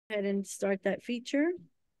Ahead and start that feature.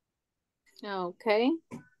 Okay.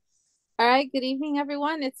 All right. Good evening,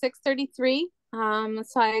 everyone. It's 6:33.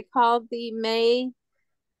 So I called the May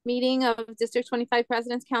meeting of District 25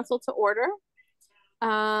 President's Council to order.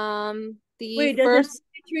 The Wait, does it first,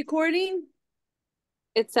 it's recording?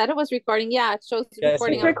 it said it was recording. Yeah, it shows the Yes,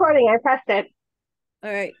 recording It's on. recording. I pressed it.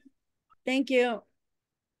 All right. Thank you.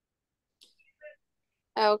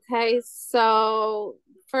 Okay. So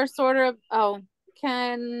first order of,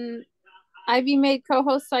 can I be made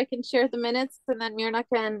co-host so I can share the minutes and then Mirna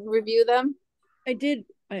can review them? I did.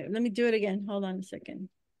 All right, let me do it again. Hold on a second.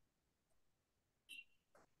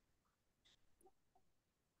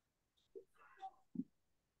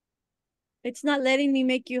 It's not letting me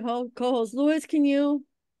make you co-host. Louis, can you?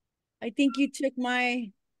 I think you took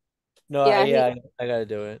my No, Yeah, I gotta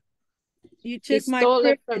do it. he stole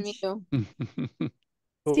it from privilege. you.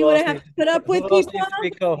 See what I have to put up with, Who else people? needs to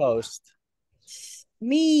be co-host?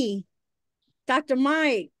 Me, Dr.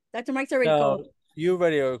 Mike. Dr. Mike's already co-host. No, you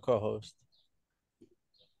already are a co-host.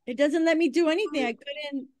 It doesn't let me do anything. I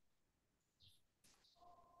couldn't.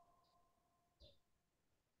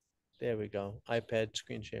 There we go. iPad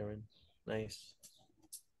screen sharing. Nice.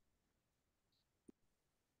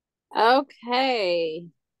 Okay.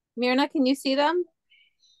 Mirna, can you see them?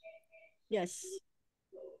 Yes.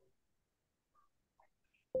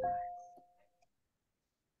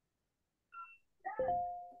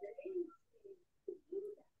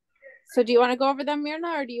 So do you want to go over them,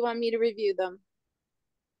 Mirna, or do you want me to review them?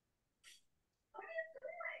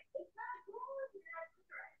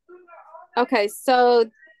 Okay, so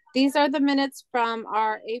these are the minutes from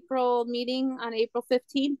our April meeting on April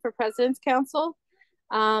 15th for President's Council.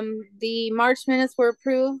 The March minutes were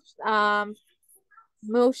approved,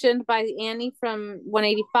 motioned by Annie from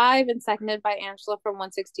 185 and seconded by Angela from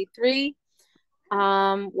 163.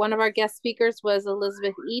 One of our guest speakers was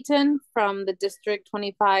Elizabeth Eaton from the District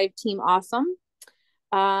 25 Team Awesome.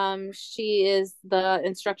 She is the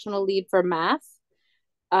instructional lead for math.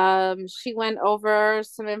 She went over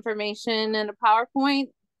some information in a PowerPoint,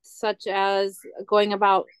 such as going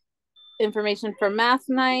about information for math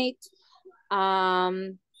night,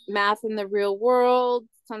 math in the real world,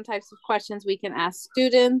 some types of questions we can ask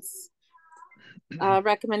students,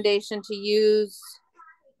 recommendation to use.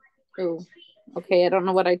 Oh, okay, I don't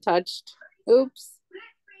know what I touched. Oops.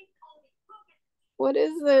 What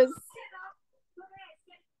is this?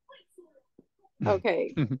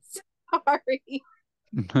 Okay, sorry.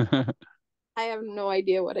 I have no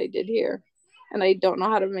idea what I did here, and I don't know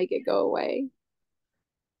how to make it go away.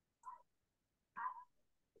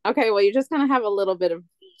 Okay, well, you're just gonna have a little bit of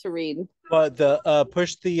to read. But the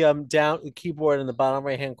push the down keyboard in the bottom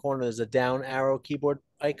right hand corner. There's a down arrow keyboard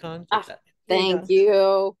icon. Ah, That. thank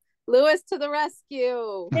you, Louis, to the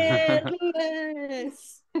rescue. Yeah,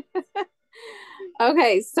 Louis.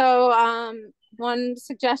 Okay, so one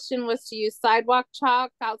suggestion was to use sidewalk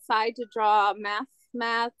chalk outside to draw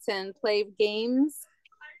mats and play games.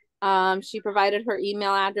 She provided her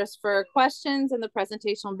email address for questions, and the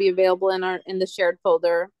presentation will be available in the shared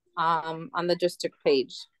folder on the district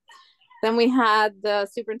page. Then we had the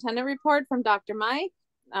superintendent report from Dr. Mike.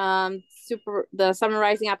 The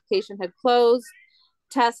summarizing application had closed.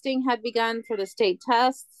 Testing had begun for the state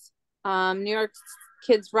tests. New York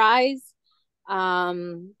Kids Rise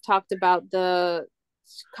talked about the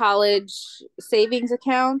college savings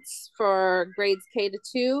accounts for grades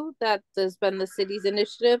K-2. That has been the city's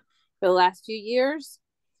initiative for the last few years.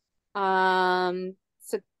 So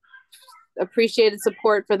appreciated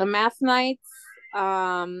support for the math nights.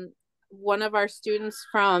 One of our students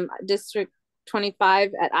from District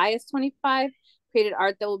 25 at IS 25 created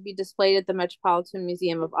art that will be displayed at the Metropolitan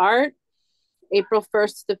Museum of Art. April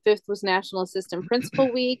 1st to the 5th was National Assistant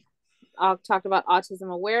Principal Week. I'll talk about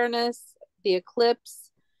autism awareness, the eclipse,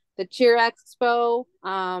 the Cheer Expo,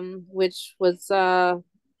 which was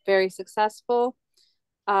very successful.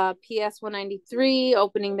 PS 193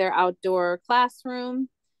 opening their outdoor classroom,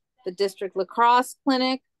 the district lacrosse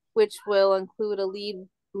clinic, which will include a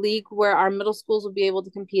league where our middle schools will be able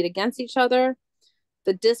to compete against each other.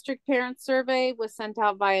 The district parent survey was sent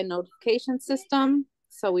out via notification system,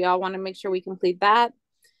 so we all want to make sure we complete that.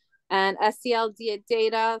 And SEL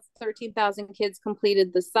data, 13,000 kids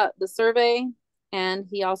completed the survey, and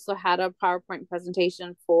he also had a PowerPoint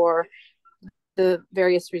presentation for the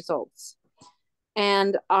various results.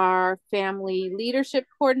 And our family leadership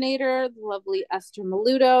coordinator, the lovely Esther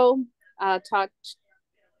Maludo, talked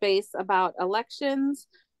base about elections,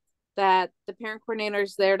 that the parent coordinator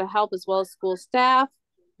is there to help as well as school staff.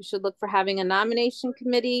 We should look for having a nomination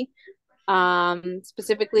committee,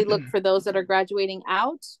 specifically look for those that are graduating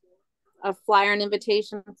out. A flyer and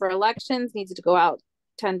invitation for elections needs to go out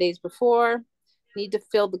 10 days before. Need to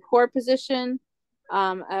fill the core position.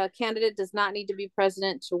 A candidate does not need to be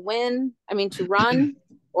president to run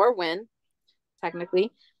or win,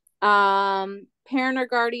 technically. Parent or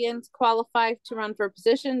guardians qualify to run for a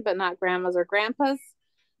position, but not grandmas or grandpas.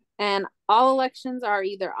 And all elections are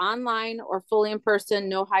either online or fully in person.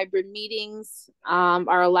 No hybrid meetings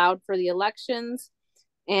are allowed for the elections.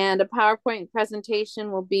 And a PowerPoint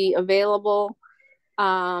presentation will be available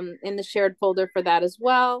in the shared folder for that as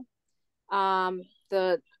well.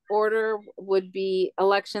 The order would be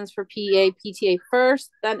elections for PEA, PTA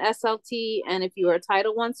first, then SLT. And if you are a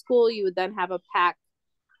Title I school, you would then have a PAC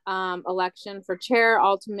election for chair,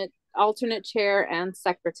 alternate chair, and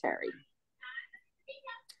secretary.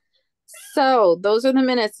 So those are the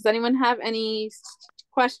minutes. Does anyone have any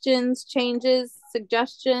questions, changes,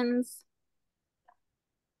 suggestions?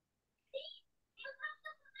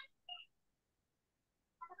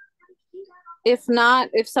 If not,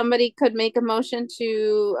 if somebody could make a motion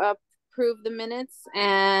to approve the minutes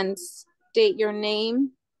and state your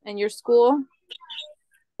name and your school.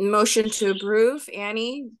 Motion to approve.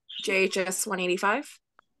 Annie, JHS 185.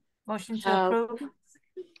 Motion to approve.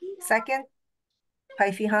 Second,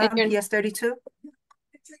 Pifey PS 32.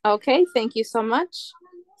 Okay, thank you so much.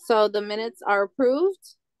 So the minutes are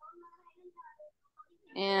approved.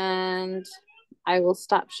 And I will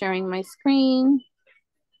stop sharing my screen.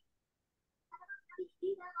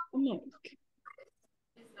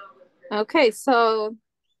 Okay, so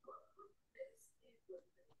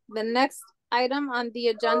the next item on the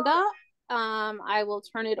agenda, I will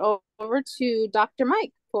turn it over to Dr.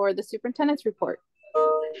 Mike for the superintendent's report.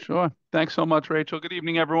 Sure. Thanks so much, Rachel. Good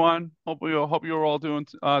evening, everyone. Hope you're all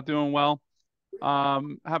doing well.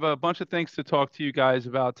 Have a bunch of things to talk to you guys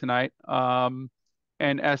about tonight. And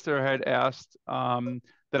Esther had asked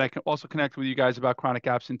that I can also connect with you guys about chronic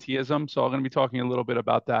absenteeism. So I'm going to be talking a little bit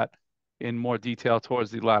about that in more detail towards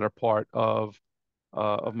the latter part of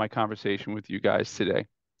my conversation with you guys today.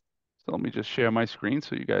 So let me just share my screen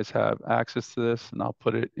so you guys have access to this, and I'll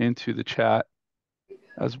put it into the chat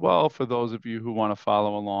as well for those of you who want to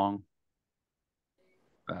follow along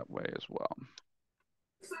that way as well.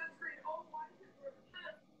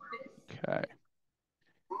 Okay.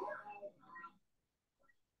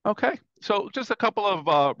 Okay, so just a couple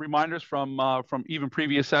of reminders from even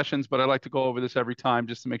previous sessions, but I like to go over this every time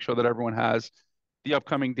just to make sure that everyone has the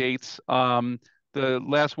upcoming dates. The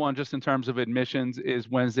last one, just in terms of admissions, is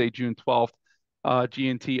Wednesday, June 12th.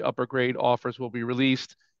 G&T upper grade offers will be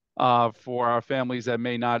released. For our families that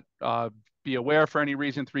may not be aware for any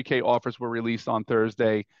reason, 3K offers were released on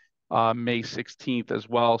Thursday, May 16th as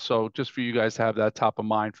well. So just for you guys to have that top of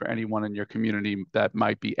mind for anyone in your community that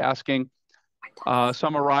might be asking.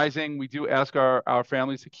 Summarizing, we do ask our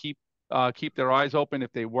families to keep their eyes open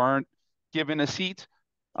if they weren't given a seat.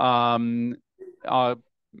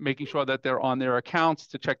 Making sure that they're on their accounts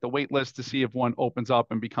to check the wait list to see if one opens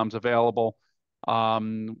up and becomes available.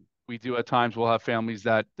 We do at times we'll have families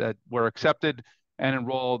that were accepted and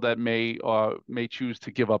enrolled that may choose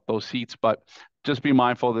to give up those seats, but just be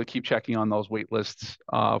mindful to keep checking on those wait lists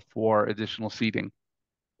for additional seating.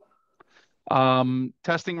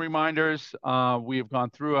 Testing reminders, we have gone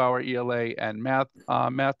through our ELA and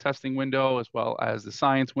math testing window as well as the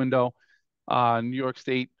science window. New York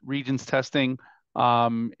State Regents testing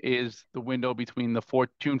is the window between the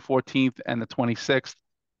June 14th and the 26th.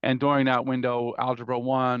 And during that window, Algebra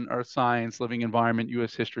 1, Earth Science, Living Environment,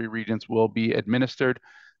 U.S. History Regents will be administered.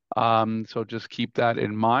 So just keep that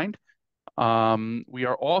in mind. We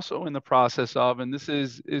are also in the process of, and this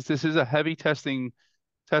is a heavy testing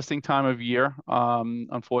time of year,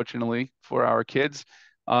 unfortunately, for our kids.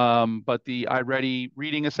 But the iReady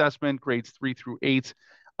reading assessment, grades 3 through 8,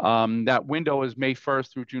 that window is May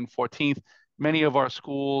 1st through June 14th. Many of our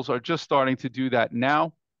schools are just starting to do that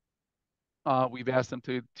now. We've asked them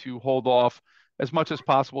to hold off as much as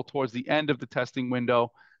possible towards the end of the testing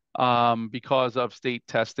window because of state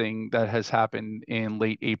testing that has happened in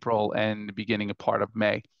late April and the beginning of part of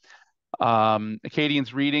May.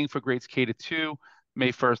 Acadian's reading for grades K to 2,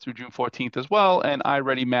 May 1st through June 14th as well, and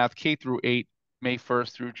iReady Math K through 8, May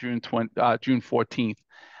 1st through June 14th.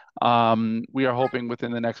 We are hoping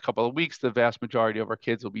within the next couple of weeks, the vast majority of our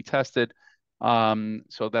kids will be tested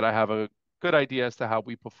so that I have a good idea as to how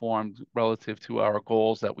we performed relative to our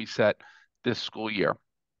goals that we set this school year.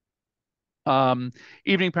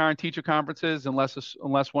 Evening parent-teacher conferences,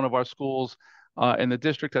 unless one of our schools in the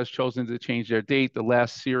district has chosen to change their date, the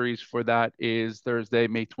last series for that is Thursday,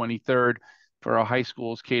 May 23rd for our high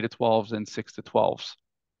schools, K to 12s and 6 to 12s.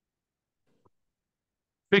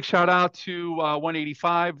 Big shout out to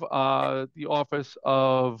 185, the Office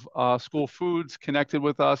of School Foods connected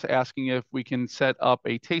with us, asking if we can set up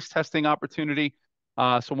a taste testing opportunity.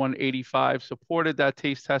 So 185 supported that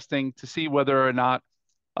taste testing to see whether or not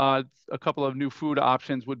a couple of new food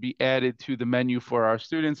options would be added to the menu for our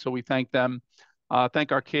students. So we thank them,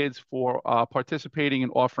 thank our kids for participating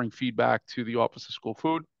and offering feedback to the Office of School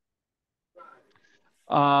Food.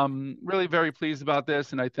 Really very pleased about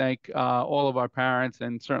this, and I thank all of our parents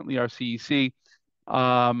and certainly our CEC.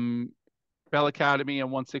 Bell Academy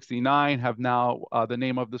and 169 have now, the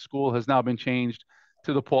name of the school has now been changed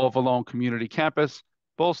to the Paul Vallone Community Campus.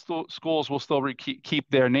 Both schools will still keep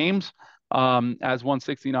their names as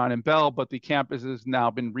 169 and Bell, but the campus has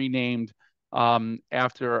now been renamed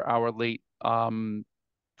after our late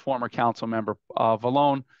former council member,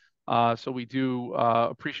 Vallone. So we do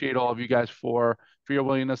appreciate all of you guys for your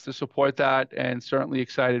willingness to support that, and certainly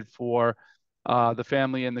excited for the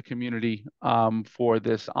family and the community for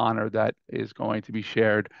this honor that is going to be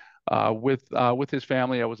shared with his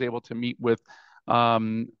family. I was able to meet with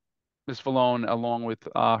Ms. Vallone along with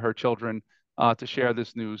her children to share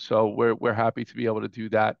this news. So we're happy to be able to do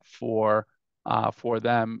that for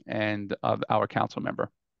them and our council member.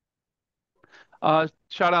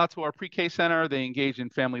 Shout out to our pre-K center. They engaged in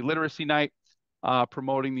Family Literacy Night,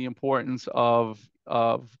 promoting the importance of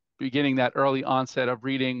beginning that early onset of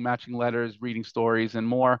reading, matching letters, reading stories, and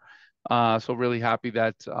more. So really happy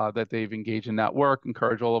that that they've engaged in that work.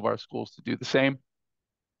 Encourage all of our schools to do the same.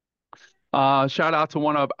 Shout out to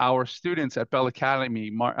one of our students at Bell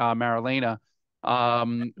Academy, Marilena,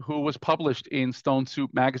 who was published in Stone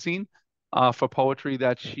Soup magazine for poetry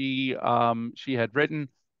that she had written.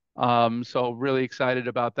 So really excited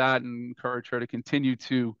about that, and encourage her to continue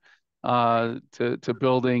to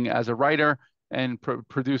building as a writer and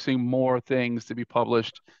producing more things to be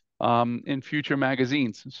published in future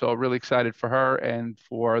magazines. So really excited for her and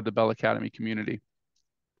for the Bell Academy community.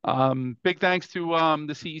 Big thanks to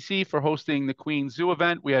the CEC for hosting the Queens Zoo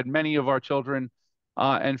event. We had many of our children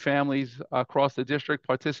and families across the district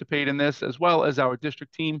participate in this, as well as our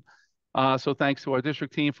district team. So thanks to our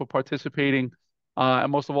district team for participating. And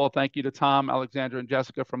most of all, thank you to Tom, Alexandra, and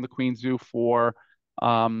Jessica from the Queens Zoo for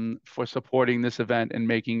supporting this event and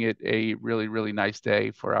making it a really, really nice day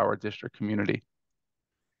for our district community.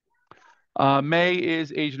 May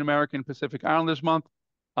is Asian American Pacific Islanders Month,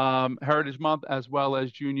 Heritage Month, as well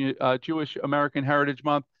as Jewish American Heritage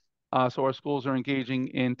Month. So our schools are engaging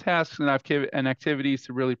in tasks and activities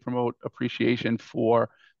to really promote appreciation for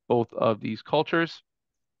both of these cultures.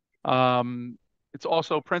 It's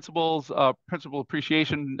also Principal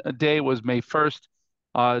Appreciation Day was May 1st.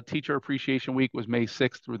 Teacher Appreciation Week was May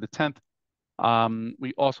 6th through the 10th.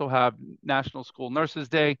 We also have National School Nurses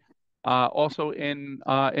Day, also in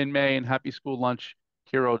May, and Happy School Lunch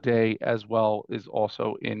Hero Day as well is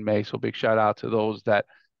also in May. So big shout out to those that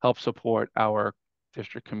help support our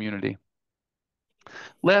district community.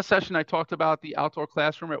 Last session, I talked about the outdoor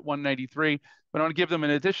classroom at 193, but I want to give them an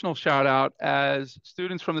additional shout out as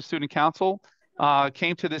students from the Student Council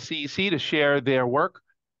came to the CEC to share their work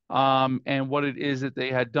and what it is that they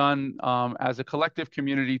had done as a collective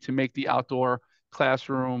community to make the outdoor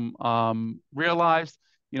classroom realized.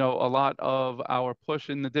 You know, a lot of our push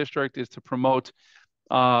in the district is to promote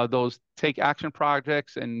those take action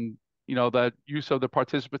projects and, you know, the use of the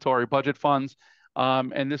participatory budget funds.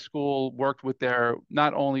 And this school worked with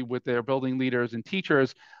not only with their building leaders and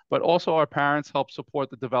teachers, but also our parents helped support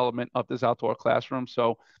the development of this outdoor classroom.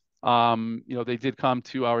 So, you know, they did come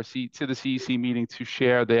to the CEC meeting to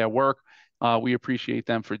share their work. We appreciate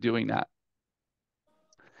them for doing that.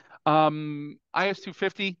 IS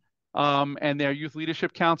 250 and their Youth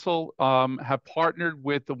Leadership Council have partnered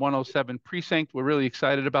with the 107 precinct. We're really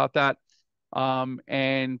excited about that.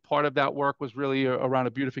 And part of that work was really around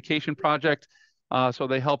a beautification project. So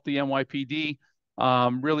they helped the NYPD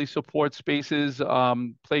really support spaces,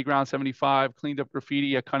 Playground 75, cleaned up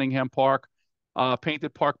graffiti at Cunningham Park,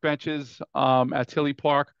 painted park benches at Tilly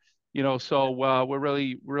Park. You know, so we're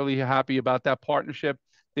really happy about that partnership.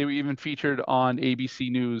 They were even featured on ABC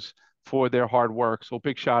News for their hard work. So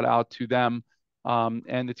big shout out to them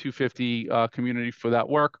and the 250 community for that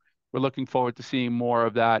work. We're looking forward to seeing more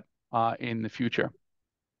of that in the future.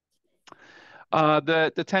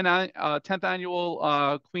 The 10th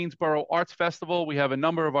annual Queensborough Arts Festival, we have a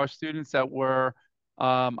number of our students that were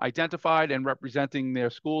identified and representing their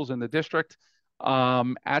schools in the district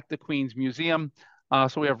at the Queens Museum.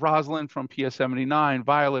 So we have Rosalind from PS 79,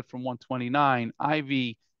 Violet from 129,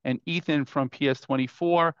 Ivy and Ethan from PS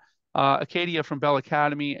 24, Acadia from Bell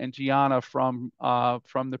Academy, and Gianna from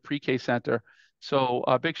the Pre-K Center. So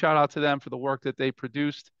a big shout out to them for the work that they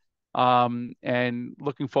produced, and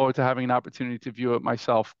looking forward to having an opportunity to view it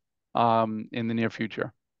myself in the near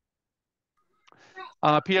future.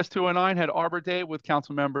 PS 209 had Arbor Day with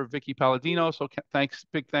Council Member Vicky Palladino. So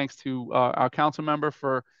big thanks to our council member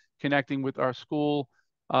for connecting with our school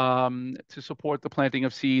to support the planting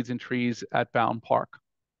of seeds and trees at Bound Park.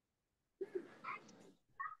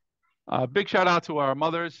 Big shout out to our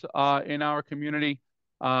mothers in our community.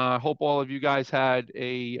 Hope all of you guys had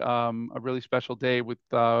a really special day with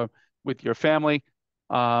your family.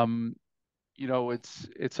 You know, it's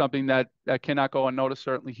something that cannot go unnoticed,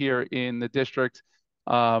 certainly here in the district,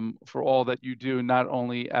 for all that you do, not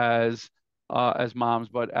only as moms,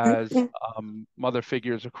 but as mother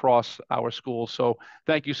figures across our schools. So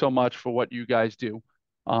thank you so much for what you guys do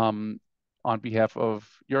on behalf of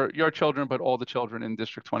your children, but all the children in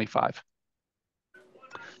District 25.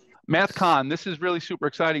 MathCon, this is really super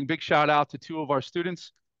exciting. Big shout out to two of our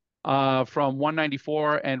students from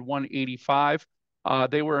 194 and 185.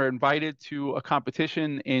 They were invited to a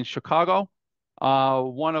competition in Chicago.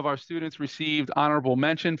 One of our students received honorable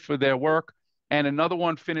mention for their work, and another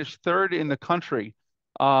one finished third in the country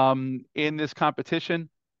in this competition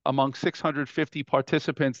among 650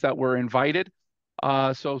 participants that were invited.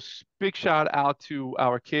 So big shout out to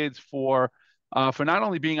our kids for not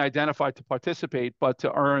only being identified to participate, but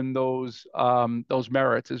to earn those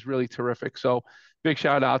merits is really terrific. So big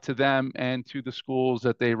shout out to them and to the schools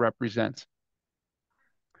that they represent.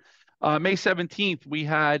 May 17th, we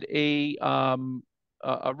had a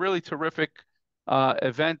really terrific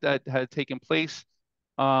event that had taken place.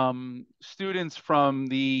 Students from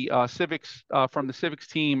the civics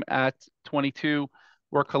team at 22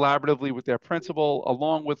 work collaboratively with their principal,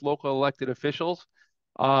 along with local elected officials,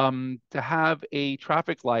 to have a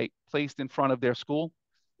traffic light placed in front of their school.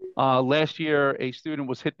 Last year, a student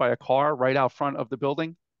was hit by a car right out front of the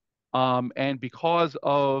building. And because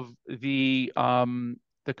of the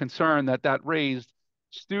concern that raised,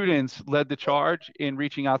 students led the charge in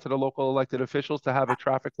reaching out to the local elected officials to have a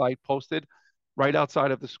traffic light posted right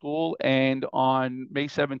outside of the school. And on May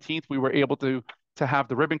 17th, we were able to have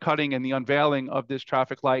the ribbon cutting and the unveiling of this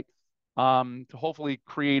traffic light to hopefully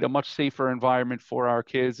create a much safer environment for our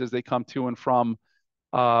kids as they come to and from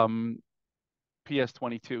PS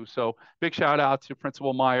 22. So big shout out to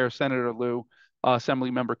Principal Meyer, Senator Liu,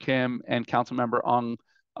 Assembly Member Kim, and Council Member Ung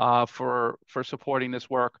for supporting this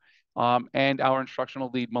work, and our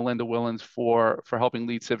instructional lead, Melinda Willens, for helping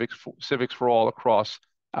lead civics for all across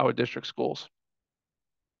our district schools.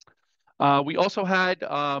 We also had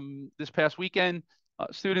this past weekend,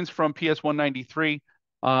 students from PS 193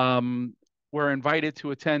 were invited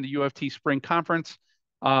to attend the UFT Spring Conference,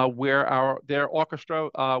 where their orchestra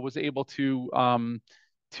was able to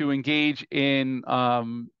engage in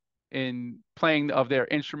playing of their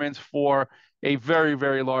instruments for a very,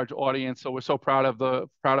 very large audience. So we're so proud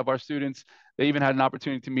of our students. They even had an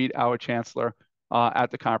opportunity to meet our chancellor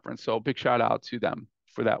at the conference. So big shout out to them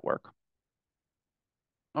for that work.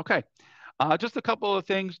 Okay, just a couple of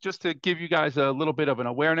things just to give you guys a little bit of an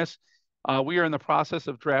awareness. We are in the process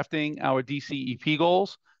of drafting our DCEP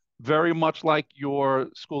goals, very much like your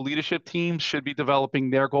school leadership teams should be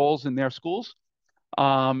developing their goals in their schools.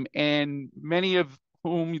 And many of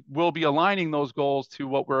whom will be aligning those goals to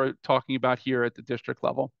what we're talking about here at the district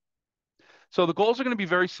level. So the goals are going to be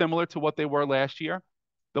very similar to what they were last year.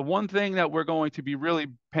 The one thing that we're going to be really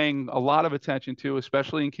paying a lot of attention to,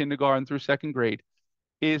 especially in kindergarten through second grade,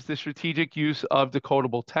 is the strategic use of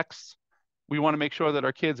decodable texts. We want to make sure that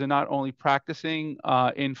our kids are not only practicing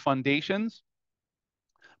in foundations,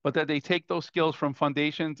 but that they take those skills from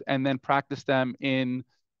foundations and then practice them in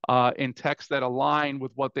texts that align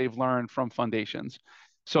with what they've learned from foundations.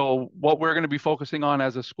 So what we're going to be focusing on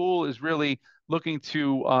as a school is really looking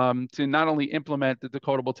to not only implement the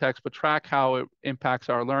decodable text, but track how it impacts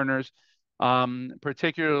our learners,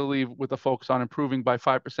 particularly with a focus on improving by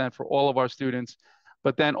 5% for all of our students,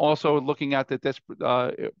 but then also looking at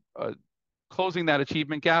closing that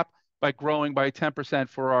achievement gap by growing by 10%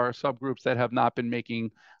 for our subgroups that have not been making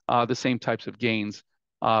the same types of gains,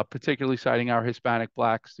 particularly citing our Hispanic,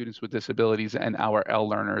 Black students with disabilities and our L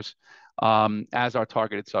learners as our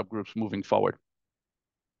targeted subgroups moving forward.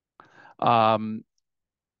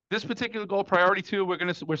 This particular goal, priority 2,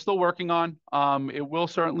 we're still working on. It will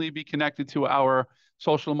certainly be connected to our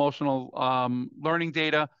social emotional learning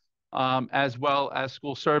data, as well as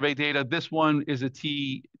school survey data. This one is a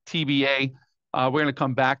TBA. We're going to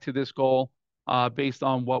come back to this goal based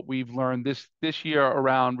on what we've learned this year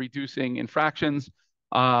around reducing infractions.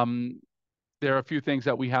 There are a few things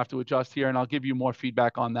that we have to adjust here, and I'll give you more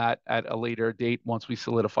feedback on that at a later date once we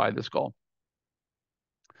solidify this goal.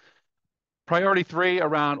 Priority 3,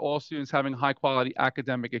 around all students having high quality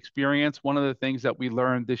academic experience. One of the things that we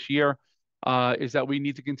learned this year is that we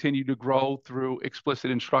need to continue to grow through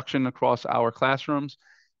explicit instruction across our classrooms.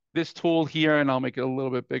 This tool here, and I'll make it a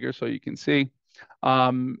little bit bigger so you can see.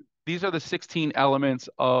 These are the 16 elements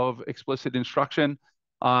of explicit instruction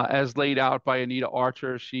as laid out by Anita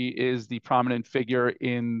Archer. She is the prominent figure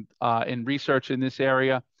in research in this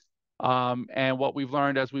area. And what we've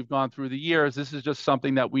learned as we've gone through the years, this is just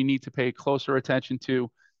something that we need to pay closer attention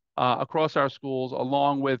to across our schools,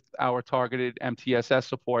 along with our targeted MTSS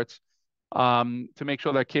supports, to make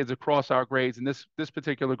sure that kids across our grades, and this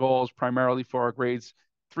particular goal is primarily for our grades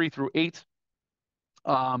 3 through 8.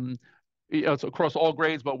 It's across all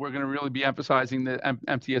grades, but we're going to really be emphasizing the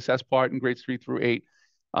MTSS part in grades 3 through 8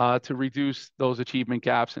 to reduce those achievement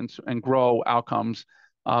gaps and grow outcomes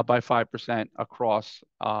by 5% across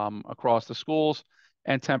the schools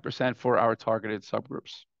and 10% for our targeted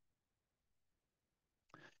subgroups.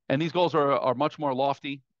 And these goals are much more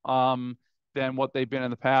lofty than what they've been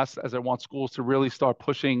in the past, as I want schools to really start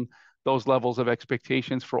pushing those levels of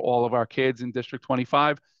expectations for all of our kids in District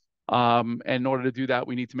 25. And in order to do that,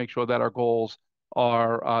 we need to make sure that our goals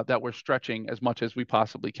are that we're stretching as much as we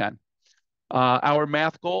possibly can. Our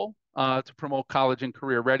math goal to promote college and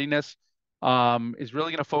career readiness is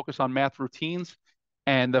really going to focus on math routines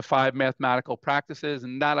and the 5 mathematical practices,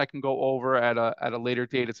 and that I can go over at a later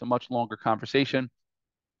date. It's a much longer conversation.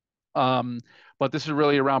 But this is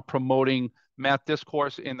really around promoting math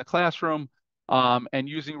discourse in the classroom and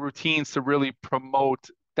using routines to really promote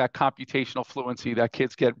that computational fluency, that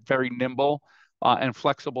kids get very nimble and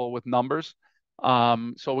flexible with numbers.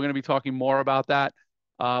 So we're going to be talking more about that.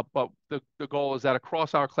 But the goal is that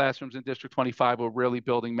across our classrooms in District 25, we're really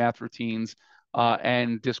building math routines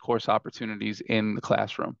and discourse opportunities in the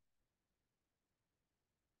classroom.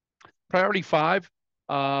 Priority 5,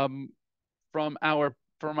 from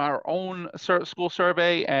our own school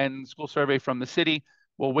survey and school survey from the city.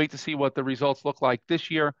 We'll wait to see what the results look like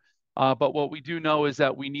this year. But what we do know is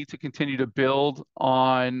that we need to continue to build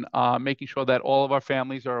on making sure that all of our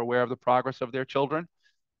families are aware of the progress of their children.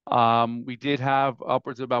 We did have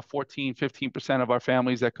upwards of about 15% of our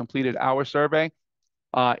families that completed our survey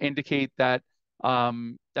indicate that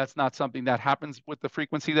that's not something that happens with the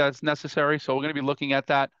frequency that's necessary. So we're going to be looking at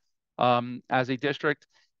that as a district.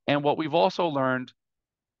 And what we've also learned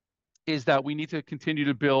is that we need to continue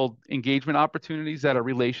to build engagement opportunities that are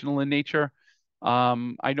relational in nature.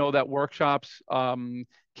 I know that workshops can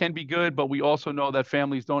be good, but we also know that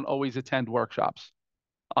families don't always attend workshops.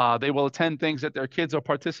 They will attend things that their kids are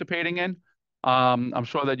participating in. I'm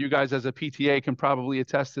sure that you guys as a PTA can probably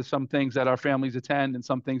attest to some things that our families attend and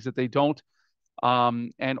some things that they don't.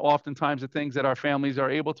 And oftentimes the things that our families are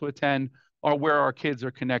able to attend are where our kids are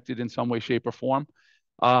connected in some way, shape, or form.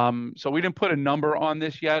 So we didn't put a number on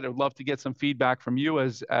this yet. I'd love to get some feedback from you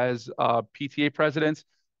as PTA presidents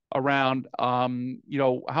around,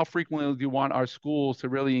 how frequently do you want our schools to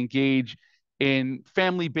really engage in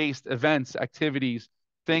family-based events, activities,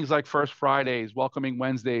 things like First Fridays, Welcoming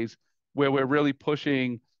Wednesdays, where we're really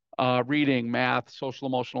pushing reading, math, social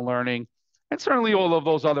emotional learning, and certainly all of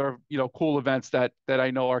those other, cool events that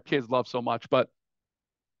I know our kids love so much. But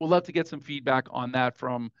we'd love to get some feedback on that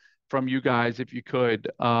from you guys, if you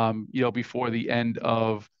could, before the end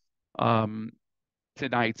of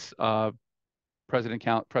tonight's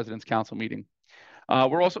President's Council meeting.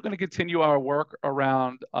 We're also going to continue our work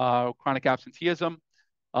around chronic absenteeism.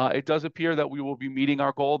 It does appear that we will be meeting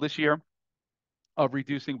our goal this year of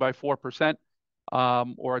reducing by 4%,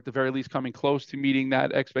 or at the very least coming close to meeting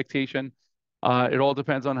that expectation. It all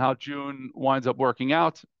depends on how June winds up working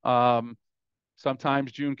out.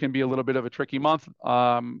 Sometimes June can be a little bit of a tricky month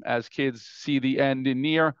as kids see the end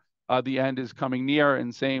near. The end is coming near,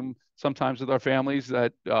 and same sometimes with our families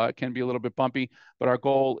that can be a little bit bumpy. But our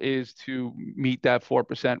goal is to meet that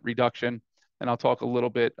 4% reduction. And I'll talk a little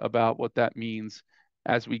bit about what that means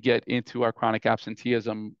as we get into our chronic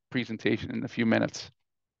absenteeism presentation in a few minutes.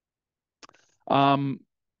 And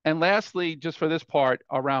lastly, just for this part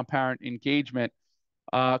around parent engagement,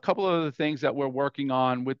 a couple of the things that we're working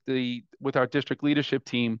on with our district leadership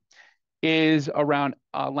team is around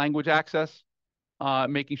language access,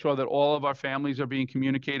 making sure that all of our families are being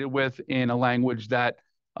communicated with in a language that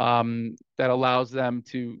allows them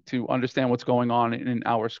to understand what's going on in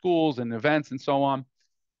our schools and events and so on.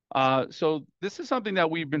 So this is something that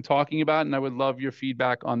we've been talking about, and I would love your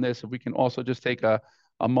feedback on this. If we can also just take a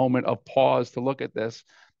moment of pause to look at this.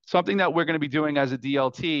 Something that we're going to be doing as a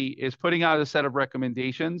DLT is putting out a set of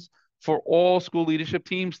recommendations for all school leadership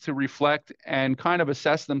teams to reflect and kind of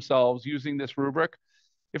assess themselves using this rubric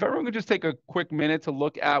if everyone could just take a quick minute to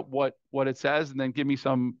look at what it says and then give me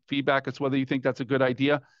some feedback as to whether you think that's a good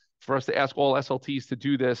idea for us to ask all SLTs to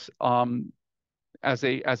do this as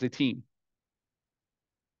a team.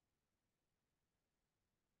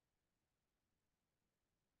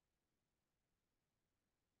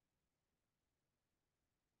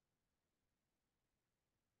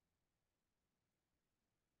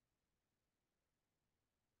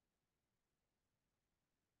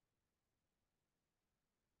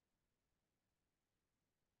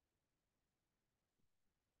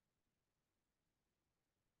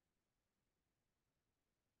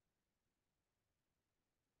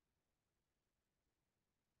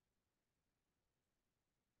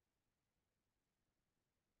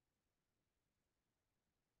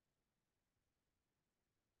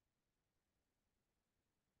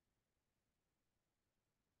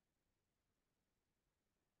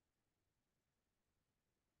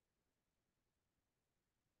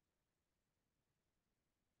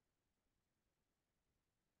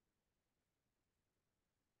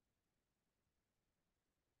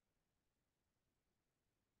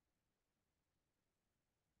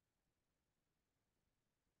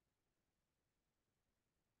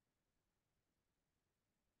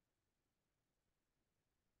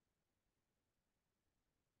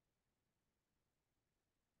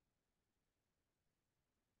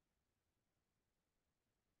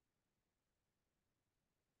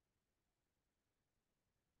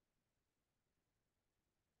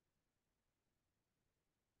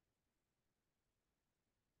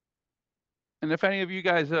 And if any of you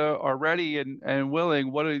guys are ready and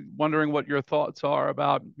willing, wondering what your thoughts are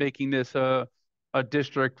about making this a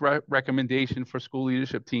district recommendation for school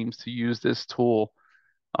leadership teams to use this tool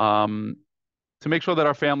to make sure that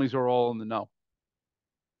our families are all in the know.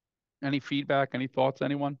 Any feedback, any thoughts,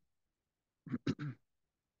 anyone?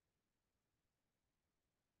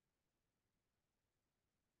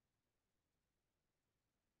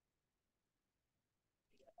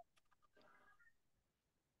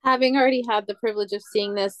 Having already had the privilege of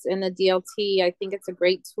seeing this in the DLT, I think it's a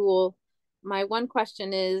great tool. My one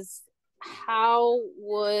question is, how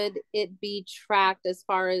would it be tracked as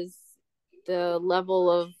far as the level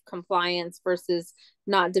of compliance versus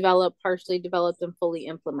not developed, partially developed, and fully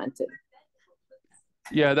implemented?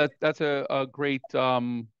 Yeah, that's a great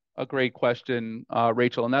question,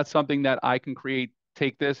 Rachel, and that's something that I can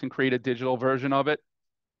take this and create a digital version of it,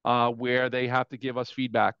 where they have to give us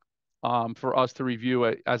feedback for us to review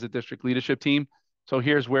it as a district leadership team. So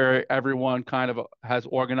here's where everyone kind of has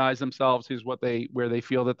organized themselves. Here's where they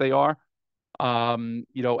feel that they are,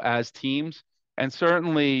 as teams. And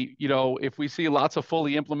certainly, if we see lots of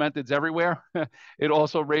fully implementeds everywhere, it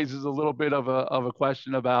also raises a little bit of a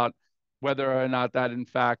question about whether or not that in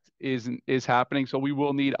fact is happening. So we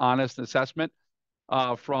will need honest assessment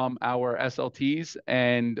from our SLTs,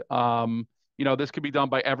 and this could be done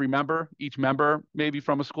by every member. Each member, maybe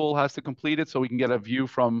from a school, has to complete it, so we can get a view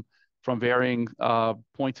from varying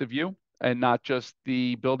points of view, and not just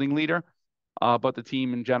the building leader, but the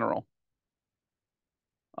team in general.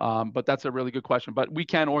 But that's a really good question. But we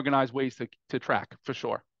can organize ways to track for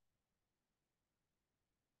sure.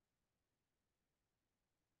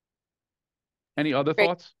 Any other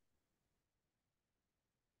thoughts?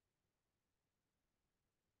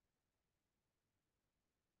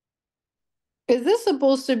 Is this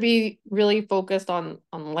supposed to be really focused on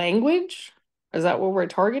language? Is that what we're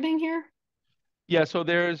targeting here? Yeah, so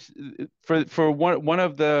there's for one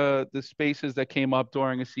of the spaces that came up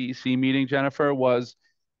during a CEC meeting, Jennifer, was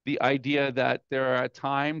the idea that there are at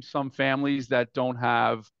times some families that don't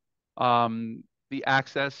have the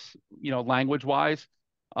access, language-wise,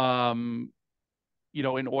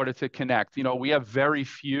 in order to connect. We have very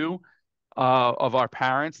few of our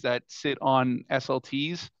parents that sit on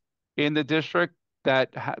SLTs in the district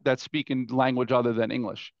that speak in language other than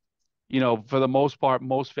English. For the most part,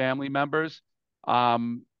 most family members,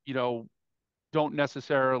 don't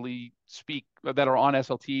necessarily speak, that are on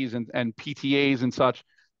SLTs and PTAs and such,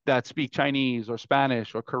 that speak Chinese or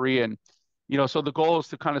Spanish or Korean. So the goal is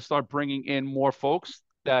to kind of start bringing in more folks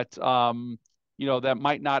that that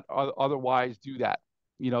might not otherwise do that.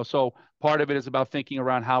 So part of it is about thinking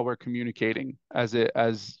around how we're communicating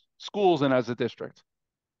as schools and as a district.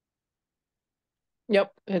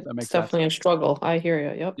 Yep, it's definitely a struggle. I hear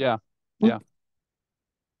you. Yep. Yeah. Yeah.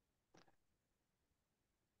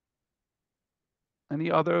 Any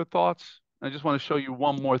other thoughts? I just want to show you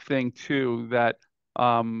one more thing too that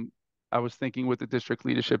I was thinking with the district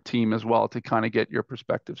leadership team as well, to kind of get your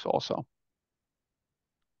perspectives also.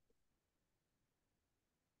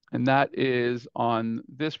 And that is on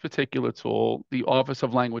this particular tool, the Office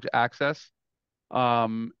of Language Access.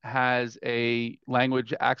 has a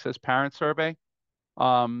language access parent survey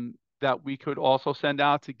that we could also send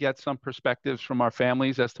out to get some perspectives from our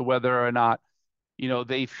families as to whether or not, you know,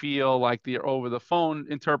 they feel like the over the phone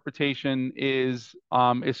interpretation is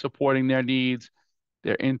supporting their needs,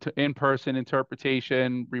 their in-person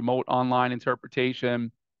interpretation, remote online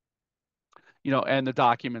interpretation, you know, and the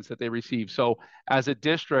documents that they receive. So as a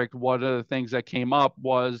district, one of the things that came up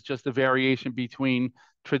was just the variation between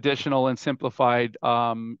traditional and simplified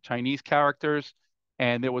Chinese characters.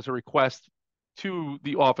 And there was a request to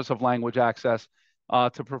the Office of Language Access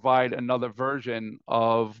to provide another version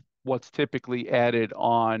of what's typically added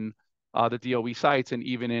on the DOE sites and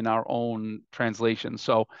even in our own translations.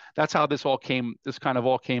 So that's how this kind of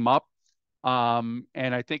all came up. And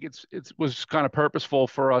I think it was kind of purposeful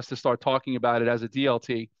for us to start talking about it as a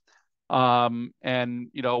DLT. And,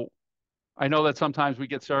 you know, I know that sometimes we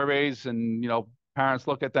get surveys and, you know, parents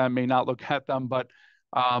look at them, may not look at them, but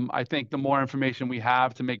I think the more information we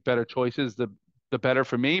have to make better choices, the better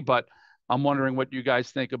for me. But I'm wondering what you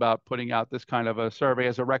guys think about putting out this kind of a survey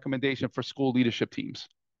as a recommendation for school leadership teams.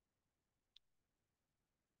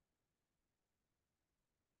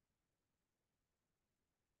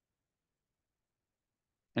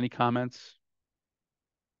 Any comments?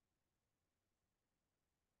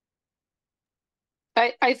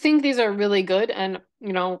 I think these are really good. And,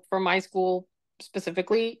 you know, for my school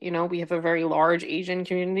specifically, you know, we have a very large Asian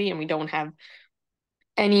community and we don't have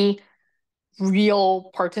any real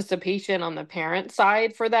participation on the parent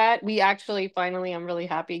side for that. We actually finally, I'm really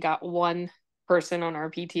happy, got one person on our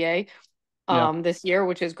PTA this year,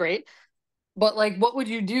 which is great. But like, what would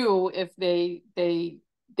you do if they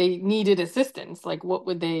needed assistance? Like, what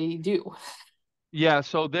would they do? Yeah,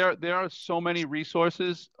 so there are so many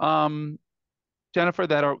resources, Jennifer,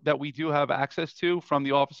 that we do have access to from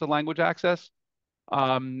the Office of Language Access,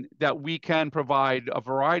 that we can provide a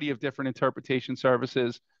variety of different interpretation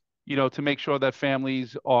services, you know, to make sure that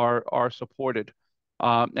families are supported.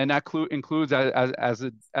 And that includes as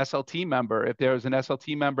an SLT member. If there's an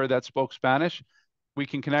SLT member that spoke Spanish, we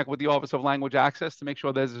can connect with the Office of Language Access to make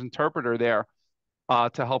sure there's an interpreter there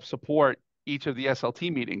to help support each of the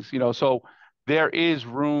SLT meetings. You know, so there is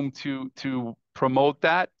room to promote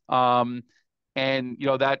that, and you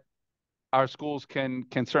know that our schools can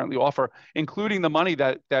certainly offer, including the money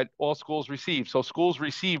that all schools receive. So schools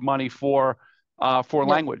receive money for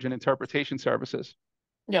language and interpretation services.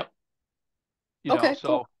 Yep. You know, so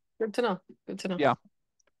cool. Good to know. Good to know. Yeah.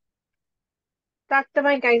 Dr.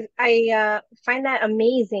 Mike, I find that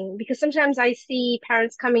amazing because sometimes I see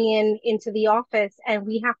parents coming into the office and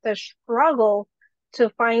we have to struggle to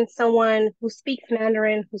find someone who speaks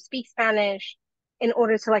Mandarin, who speaks Spanish, in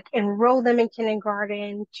order to like enroll them in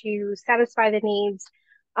kindergarten to satisfy the needs.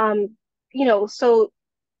 You know, so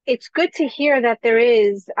it's good to hear that there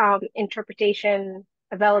is interpretation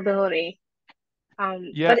availability.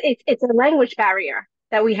 Yeah. But it's a language barrier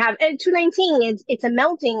that we have. And 219, it's a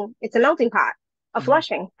melting pot of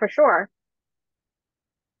Flushing for sure.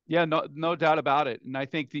 Yeah, no doubt about it. And I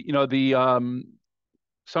think some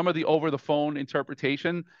of the over the phone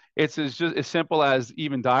interpretation, it's just as simple as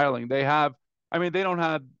even dialing. They don't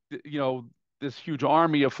have, you know, this huge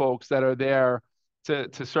army of folks that are there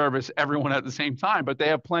to service everyone at the same time, but they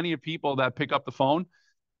have plenty of people that pick up the phone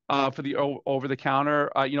for the over the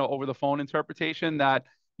counter, over the phone interpretation that,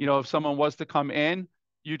 you know, if someone was to come in,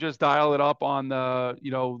 you just dial it up on the,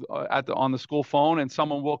 on the school phone and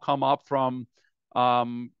someone will come up from,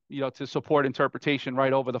 to support interpretation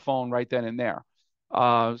right over the phone right then and there.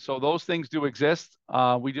 So those things do exist.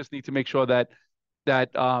 We just need to make sure that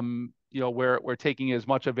we're taking as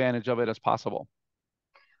much advantage of it as possible.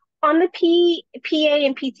 On the PA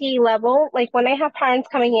and PTA level, like when I have parents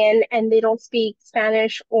coming in and they don't speak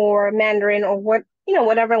Spanish or Mandarin or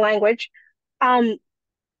whatever language,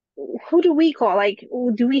 who do we call? Like,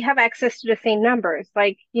 do we have access to the same numbers?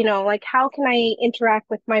 Like, like how can I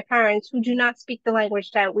interact with my parents who do not speak the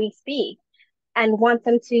language that we speak and want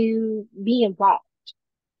them to be involved?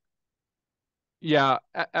 Yeah,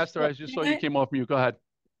 Esther, I just saw you came off mute. Go ahead.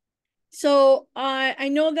 So I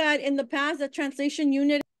know that in the past, the translation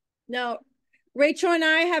unit. Now, Rachel and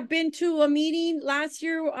I have been to a meeting last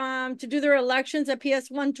year to do their elections at PS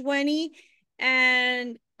 120,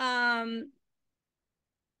 and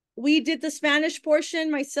we did the Spanish portion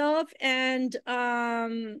myself, and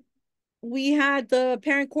we had the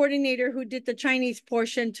parent coordinator who did the Chinese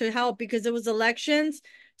portion to help because it was elections,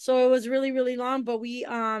 so it was really, really long. But we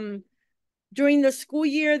during the school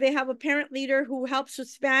year, they have a parent leader who helps with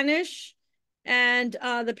Spanish, and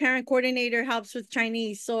the parent coordinator helps with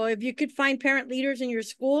Chinese. So if you could find parent leaders in your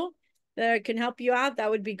school that can help you out,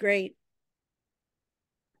 that would be great.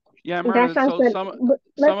 Yeah, That Myrna. sounds So good. some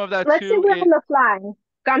of that Let's too. figure on the fly.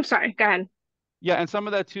 I'm sorry. Go ahead. Yeah, and some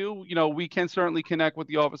of that too, you know, we can certainly connect with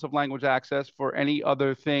the Office of Language Access for any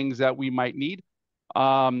other things that we might need,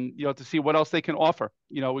 you know, to see what else they can offer.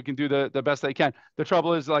 You know, we can do the best they can. The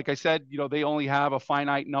trouble is, like I said, you know, they only have a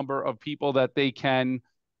finite number of people that they can,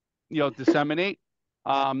 you know, disseminate.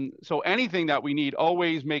 So anything that we need,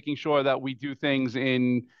 always making sure that we do things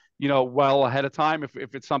in, you know, well ahead of time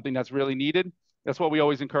if it's something that's really needed. That's what we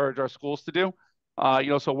always encourage our schools to do. You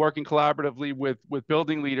know, so working collaboratively with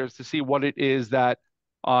building leaders to see what it is that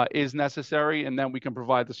is necessary, and then we can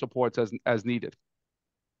provide the supports as needed.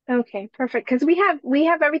 Okay, perfect. Because we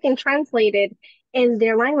have everything translated in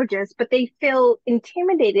their languages, but they feel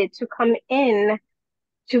intimidated to come in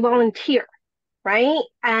to volunteer, right?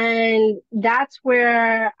 And that's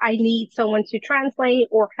where I need someone to translate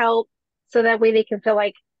or help so that way they can feel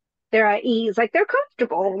like they're at ease, like they're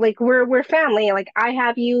comfortable, like we're family, like I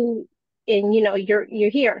have you and you know you're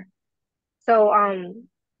here. So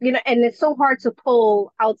you know, and it's so hard to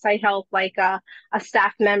pull outside help like a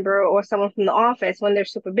staff member or someone from the office when they're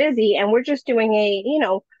super busy and we're just doing a, you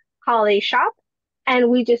know, holiday shop and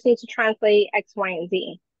we just need to translate X, Y, and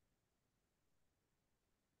Z.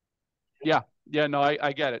 Yeah, no,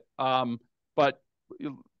 I get it. But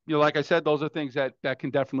you know, like I said, those are things that can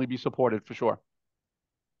definitely be supported for sure.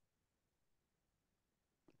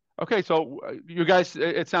 Okay, so you guys,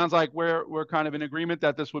 it sounds like we're kind of in agreement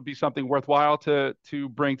that this would be something worthwhile to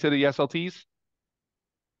bring to the SLTs.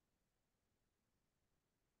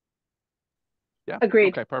 Yeah.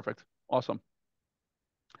 Agreed. Okay, perfect. Awesome.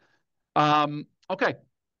 Okay,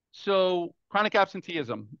 so chronic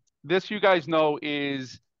absenteeism. This, you guys know,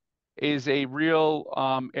 is a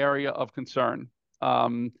real area of concern.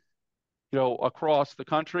 You know, across the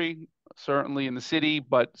country, certainly in the city,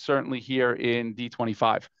 but certainly here in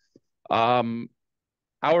D25.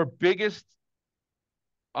 Our biggest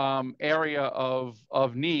area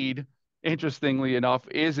of need, interestingly enough,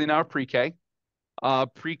 is in our pre-K.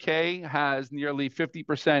 Pre-K has nearly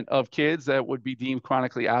 50% of kids that would be deemed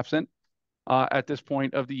chronically absent at this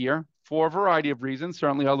point of the year for a variety of reasons.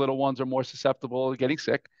 Certainly, our little ones are more susceptible to getting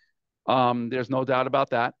sick. There's no doubt about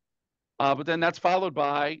that. But then that's followed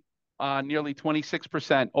by nearly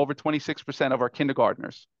 26%, over 26% of our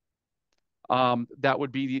kindergartners that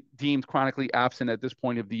would be deemed chronically absent at this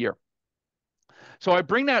point of the year. So I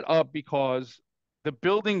bring that up because the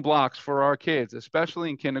building blocks for our kids, especially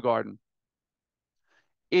in kindergarten,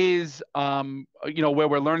 is you know, where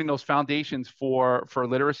we're learning those foundations for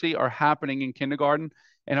literacy are happening in kindergarten.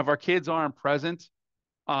 And if our kids aren't present,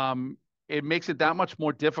 it makes it that much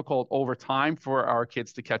more difficult over time for our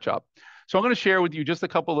kids to catch up. So I'm going to share with you just a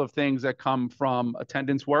couple of things that come from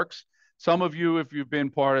Attendance Works. Some of you, if you've been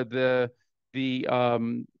part of the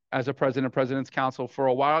as a President's Council for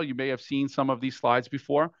a while, you may have seen some of these slides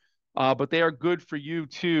before, but they are good for you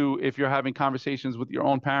too if you're having conversations with your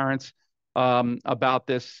own parents about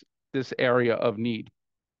this area of need.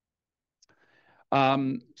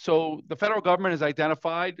 So the federal government has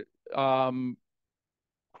identified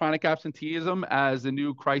chronic absenteeism as a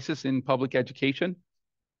new crisis in public education.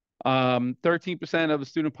 13% of the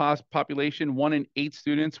student population, 1 in 8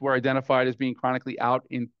 students were identified as being chronically out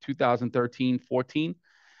in 2013-14.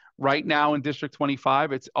 Right now in District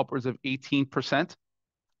 25, it's upwards of 18%.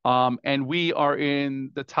 And we are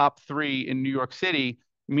in the top 3 in New York City,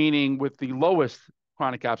 meaning with the lowest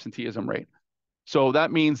chronic absenteeism rate. So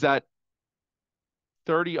that means that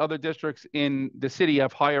 30 other districts in the city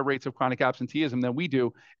have higher rates of chronic absenteeism than we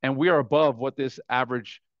do, and we are above what this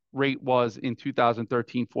average rate was in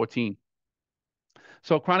 2013-14.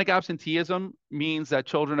 So chronic absenteeism means that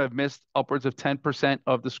children have missed upwards of 10%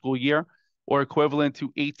 of the school year, or equivalent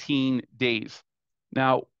to 18 days.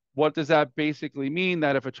 Now, what does that basically mean?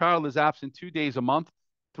 That if a child is absent 2 days a month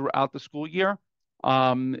throughout the school year,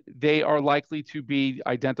 they are likely to be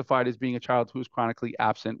identified as being a child who is chronically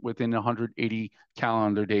absent within 180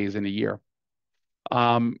 calendar days in a year.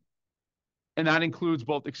 And that includes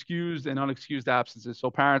both excused and unexcused absences.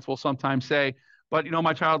 So parents will sometimes say, but you know,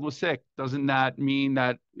 my child was sick. Doesn't that mean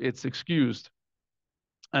that it's excused?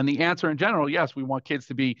 And the answer in general, yes, we want kids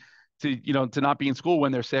to not be in school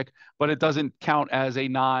when they're sick, but it doesn't count as a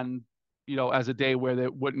as a day where they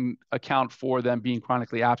wouldn't account for them being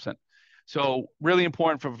chronically absent. So really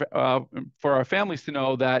important for our families to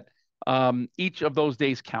know that each of those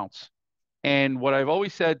days counts. And what I've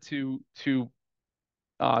always said to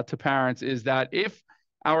parents is that if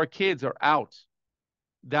our kids are out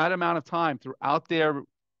that amount of time throughout their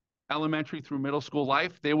elementary through middle school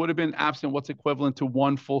life, they would have been absent what's equivalent to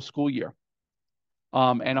 1 full school year.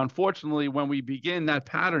 And unfortunately, when we begin that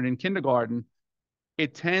pattern in kindergarten,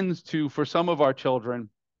 it tends to, for some of our children,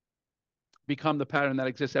 become the pattern that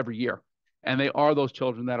exists every year. And they are those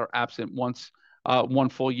children that are absent once, one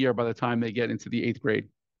full year by the time they get into the 8th grade.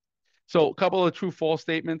 So a couple of true false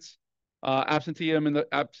statements. Absenteeism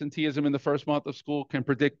in the first month of school can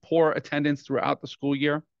predict poor attendance throughout the school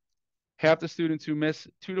year. Half the students who miss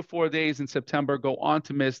 2 to 4 days in September go on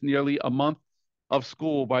to miss nearly a month of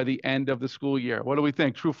school by the end of the school year. What do we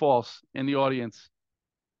think? True, false in the audience?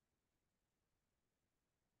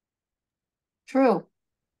 True.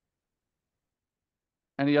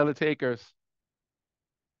 Any other takers?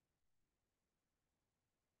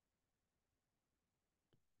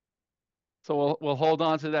 So we'll hold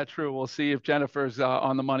on to that true. We'll see if Jennifer's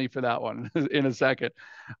on the money for that one in a second.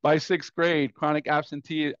 By 6th grade, chronic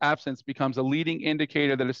absence becomes a leading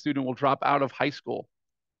indicator that a student will drop out of high school.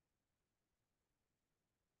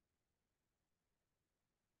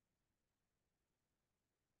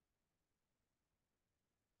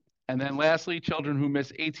 And then lastly, children who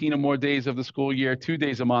miss 18 or more days of the school year, 2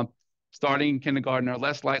 days a month, starting kindergarten, are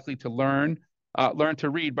less likely to learn to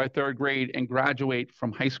read by 3rd grade and graduate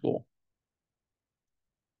from high school.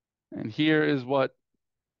 And here is what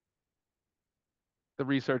the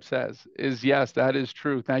research says is, yes, that is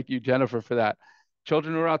true. Thank you, Jennifer, for that.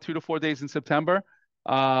 Children who are out 2 to 4 days in September,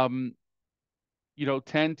 tend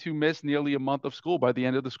to miss nearly a month of school by the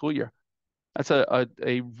end of the school year. That's a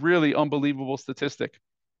really unbelievable statistic.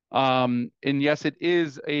 And yes, it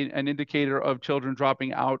is an indicator of children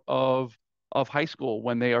dropping out of high school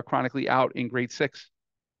when they are chronically out in grade 6.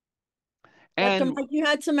 Dr. And Mike, you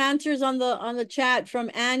had some answers on the chat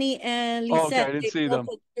from Annie and Lisette. okay, I didn't see them.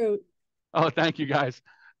 Oh, thank you guys.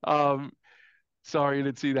 Sorry, I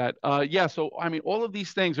didn't see that. Yeah, so I mean, all of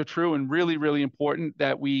these things are true and really, really important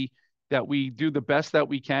that we do the best that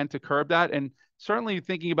we can to curb that. And certainly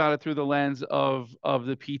thinking about it through the lens of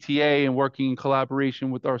the PTA and working in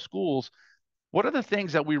collaboration with our schools, what are the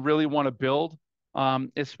things that we really want to build,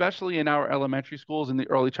 especially in our elementary schools in the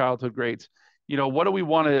early childhood grades? What do we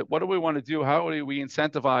want to do? How do we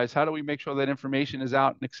incentivize? How do we make sure that information is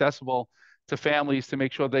out and accessible to families to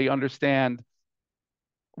make sure they understand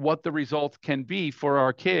what the results can be for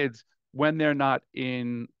our kids when they're not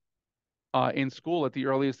in school at the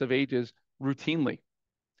earliest of ages routinely?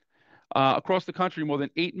 Across the country, more than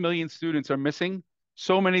 8 million students are missing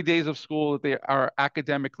so many days of school that they are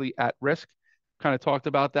academically at risk. Kind of talked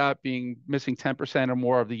about that, being missing 10% or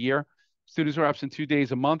more of the year. Students who are absent 2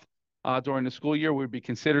 days a month during the school year would be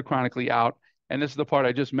considered chronically out. And this is the part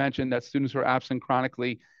I just mentioned, that students who are absent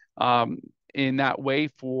chronically in that way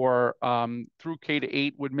for through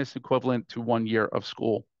K-8 would miss equivalent to 1 year of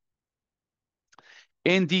school.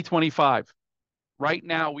 In D25, right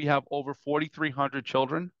now we have over 4,300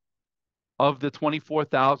 children. Of the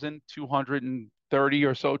 24,230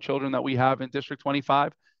 or so children that we have in District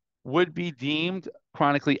 25 would be deemed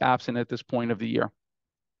chronically absent at this point of the year.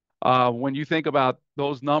 When you think about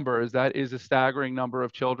those numbers, that is a staggering number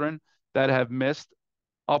of children that have missed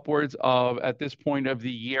upwards of, at this point of the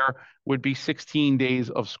year, would be 16 days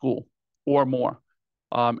of school or more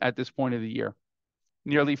at this point of the year.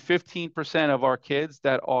 Nearly 15% of our kids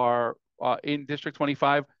that are in District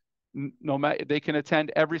 25, no matter, they can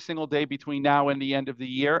attend every single day between now and the end of the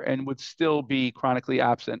year and would still be chronically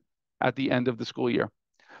absent at the end of the school year.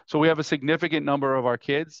 So we have a significant number of our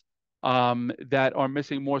kids that are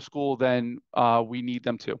missing more school than we need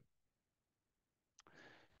them to.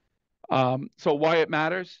 So why it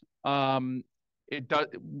matters? It does,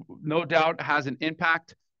 no doubt, has an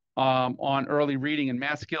impact on early reading and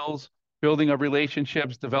math skills, building of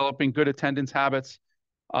relationships, developing good attendance habits.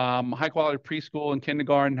 High quality preschool and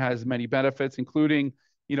kindergarten has many benefits, including,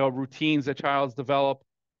 routines that childs develop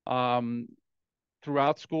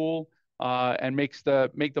throughout school, and make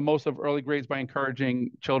the most of early grades by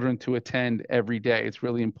encouraging children to attend every day. It's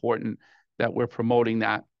really important that we're promoting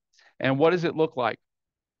that. And what does it look like?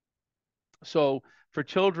 So for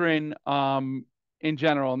children in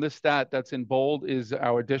general, and this stat that's in bold is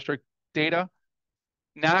our district data.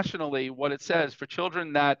 Nationally, what it says for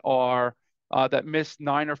children that are that miss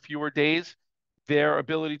 9 or fewer days, their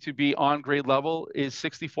ability to be on grade level is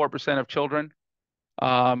 64% of children.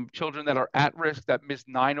 Children that are at risk that miss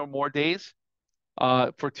 9 or more days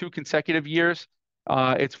for 2 consecutive years,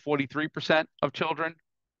 it's 43% of children.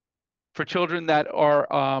 For children that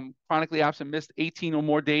are chronically absent, missed 18 or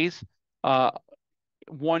more days,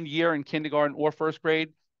 1 year in kindergarten or first grade,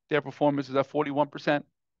 their performance is at 41%.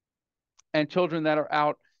 And children that are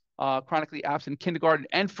out chronically absent in kindergarten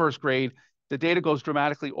and first grade, the data goes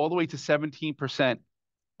dramatically all the way to 17%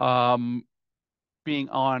 being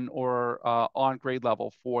on or on grade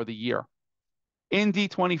level for the year. In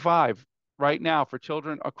D25, right now for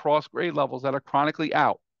children across grade levels that are chronically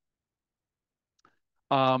out,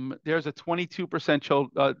 there's a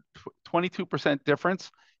 22%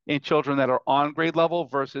 difference in children that are on grade level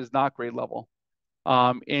versus not grade level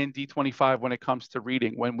in D25 when it comes to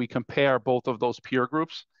reading, when we compare both of those peer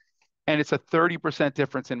groups. And it's a 30%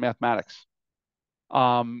 difference in mathematics,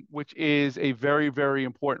 which is a very, very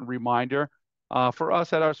important reminder for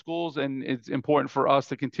us at our schools. And it's important for us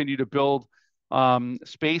to continue to build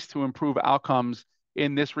space to improve outcomes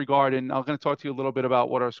in this regard. And I'm going to talk to you a little bit about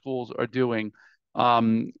what our schools are doing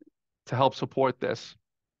to help support this.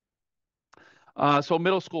 So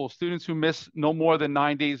middle school, students who miss no more than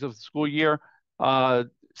 9 days of the school year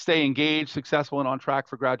stay engaged, successful, and on track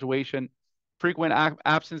for graduation. Frequent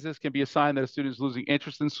absences can be a sign that a student is losing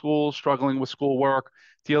interest in school, struggling with schoolwork,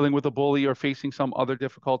 dealing with a bully, or facing some other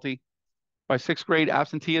difficulty. By 6th grade,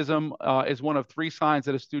 absenteeism is one of 3 signs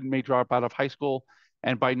that a student may drop out of high school.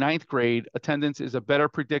 And by 9th grade, attendance is a better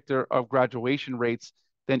predictor of graduation rates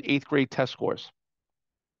than 8th grade test scores.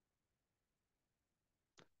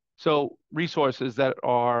 So resources that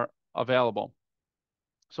are available.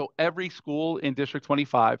 So every school in District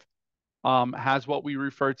 25 has what we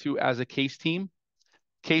refer to as a case team.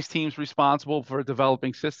 Case teams responsible for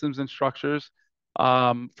developing systems and structures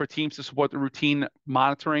for teams to support the routine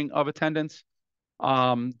monitoring of attendance,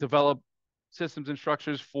 develop systems and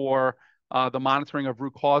structures for the monitoring of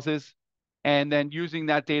root causes, and then using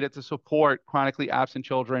that data to support chronically absent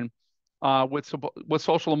children with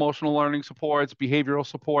social emotional learning supports, behavioral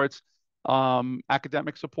supports,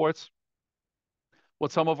 academic supports.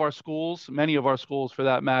 What some of our schools, many of our schools for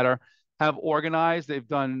that matter, have organized, they've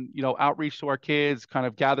done outreach to our kids, kind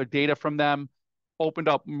of gathered data from them, opened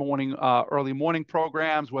up early morning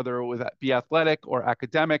programs, whether it would be athletic or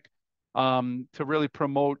academic, to really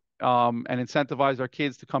promote and incentivize our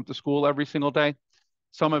kids to come to school every single day.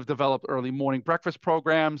 Some have developed early morning breakfast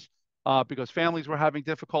programs because families were having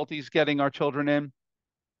difficulties getting our children in.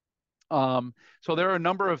 So there are a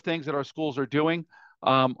number of things that our schools are doing.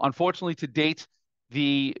 Unfortunately, to date,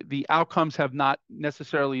 the outcomes have not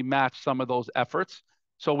necessarily matched some of those efforts.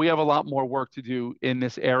 So we have a lot more work to do in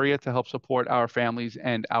this area to help support our families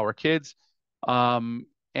and our kids. And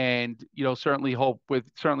certainly hope with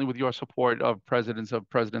your support of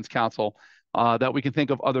President's Council that we can think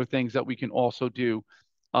of other things that we can also do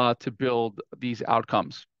to build these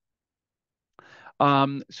outcomes.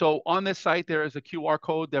 So on this site, there is a QR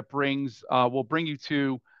code that will bring you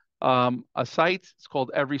to a site. It's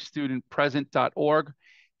called everystudentpresent.org.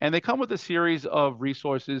 And they come with a series of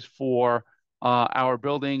resources for our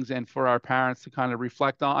buildings and for our parents to kind of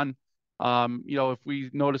reflect on. If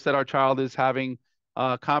we notice that our child is having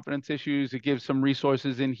confidence issues, it gives some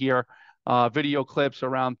resources in here, video clips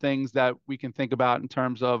around things that we can think about in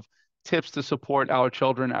terms of tips to support our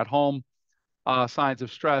children at home, signs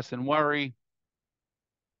of stress and worry,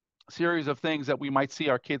 series of things that we might see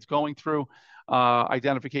our kids going through,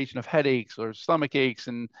 identification of headaches or stomach aches,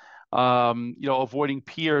 and avoiding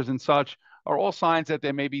peers and such are all signs that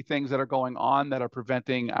there may be things that are going on that are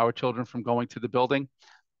preventing our children from going to the building,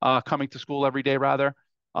 coming to school every day rather.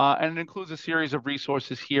 And it includes a series of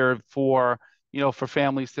resources here for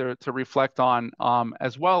families to reflect on,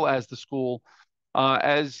 as well as the school.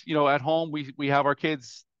 As at home we have our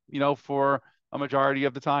kids for a majority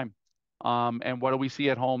of the time. And what do we see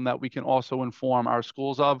at home that we can also inform our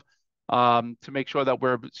schools of to make sure that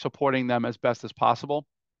we're supporting them as best as possible.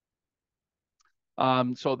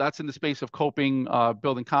 So that's in the space of coping,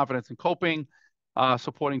 building confidence in coping,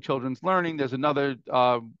 supporting children's learning. There's another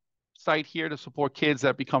site here to support kids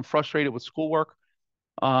that become frustrated with schoolwork.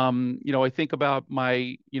 I think about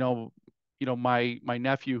my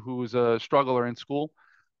nephew who's a struggler in school,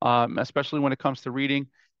 especially when it comes to reading.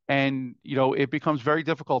 And, it becomes very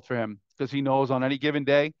difficult for him because he knows on any given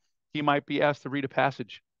day, he might be asked to read a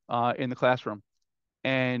passage in the classroom.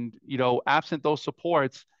 And, absent those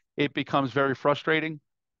supports, it becomes very frustrating,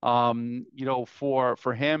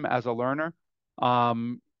 for him as a learner,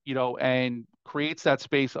 and creates that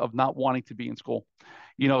space of not wanting to be in school.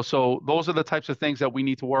 So those are the types of things that we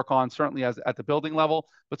need to work on, certainly at the building level,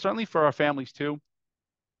 but certainly for our families too,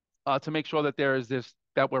 to make sure that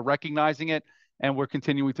that we're recognizing it and we're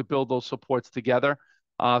continuing to build those supports together,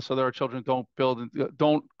 so that our children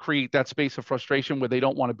don't create that space of frustration where they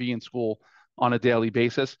don't want to be in school on a daily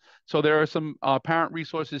basis. So there are some parent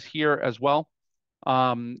resources here as well,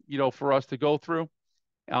 for us to go through.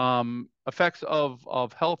 Effects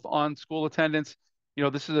of health on school attendance.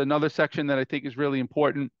 This is another section that I think is really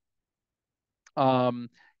important.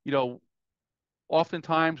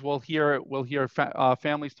 Oftentimes we'll hear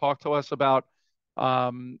families talk to us about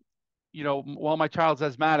well, my child's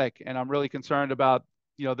asthmatic and I'm really concerned about,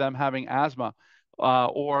 them having asthma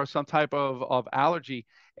or some type of allergy.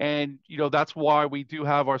 And, that's why we do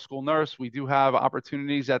have our school nurse. We do have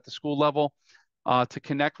opportunities at the school level to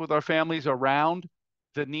connect with our families around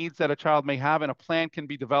the needs that a child may have, and a plan can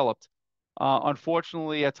be developed.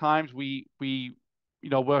 Unfortunately, at times we'll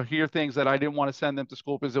hear things that I didn't want to send them to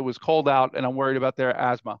school because it was cold out and I'm worried about their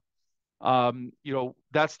asthma.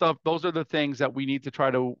 That stuff, those are the things that we need to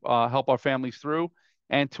try to help our families through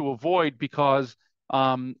and to avoid, because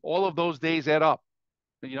all of those days add up,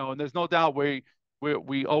 and there's no doubt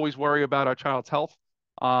we always worry about our child's health,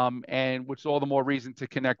 and which is all the more reason to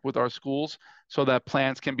connect with our schools so that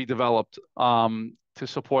plans can be developed to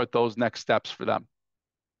support those next steps for them.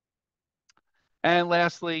 And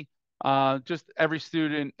lastly, just every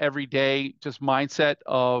student, every day, just mindset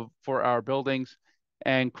for our buildings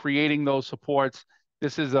and creating those supports.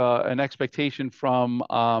 This is an expectation from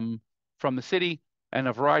the city and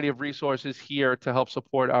a variety of resources here to help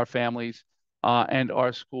support our families and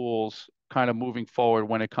our schools kind of moving forward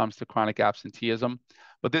when it comes to chronic absenteeism.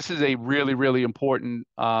 But this is a really, really important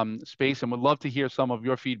space, and would love to hear some of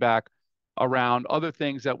your feedback around other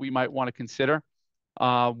things that we might want to consider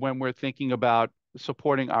when we're thinking about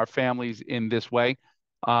supporting our families in this way,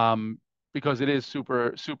 because it is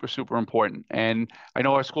super, super, super important. And I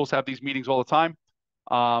know our schools have these meetings all the time,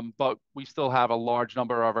 but we still have a large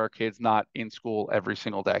number of our kids not in school every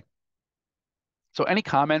single day. So any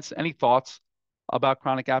comments, any thoughts about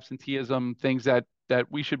chronic absenteeism, things that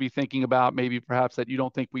we should be thinking about, maybe perhaps that you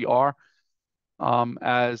don't think we are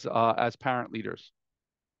as parent leaders?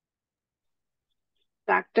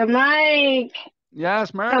 Dr. Mike.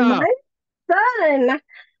 Yes, Myrna.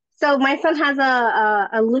 So my son has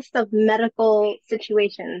a list of medical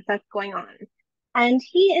situations that's going on, and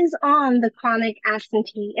he is on the chronic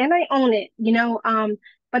absentee, and I own it,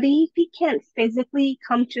 but if he can't physically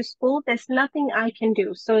come to school, there's nothing I can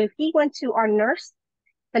do. So if he went to our nurse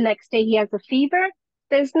the next day, he has a fever,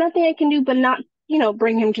 there's nothing I can do but not,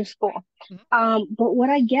 bring him to school. Mm-hmm. But what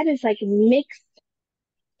I get is like mixed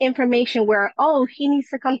information where, oh, he needs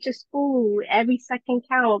to come to school, every second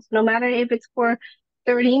counts, no matter if it's for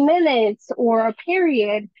 30 minutes or a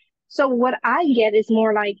period. So what I get is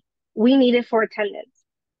more like, we need it for attendance.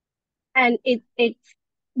 And it's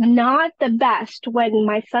not the best when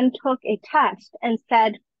my son took a test and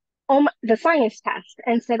said, the science test,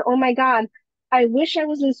 and said, oh my God, I wish I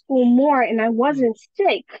was in school more and I wasn't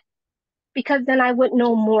sick, because then I would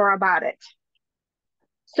know more about it.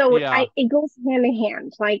 So yeah. it goes hand in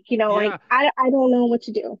hand. Like, like I don't know what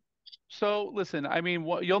to do. So listen, I mean,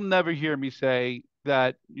 you'll never hear me say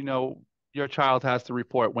that, your child has to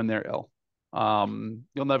report when they're ill.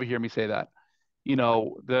 You'll never hear me say that.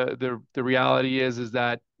 The reality is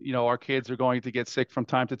that, our kids are going to get sick from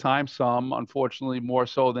time to time, some unfortunately more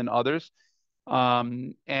so than others.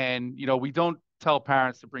 And, we don't tell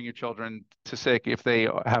parents to bring your children to sick if they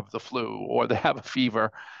have the flu or they have a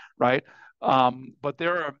fever, right? But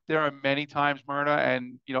there are many times, Myrna,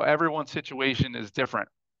 and everyone's situation is different,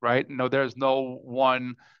 right? There's no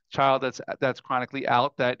one child that's chronically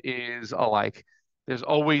out that is alike. There's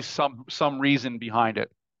always some reason behind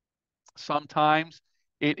it. Sometimes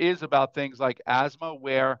it is about things like asthma,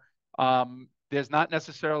 where there's not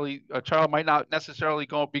necessarily, a child might not necessarily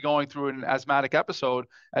be going through an asthmatic episode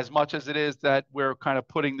as much as it is that we're kind of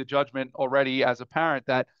putting the judgment already as a parent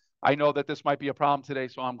that I know that this might be a problem today,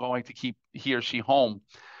 so I'm going to keep he or she home.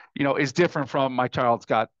 Is different from my child's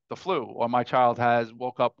got the flu or my child has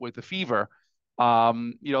woke up with a fever.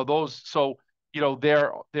 Those. So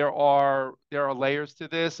there are layers to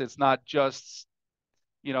this. It's not just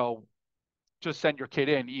just send your kid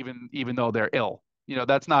in even though they're ill.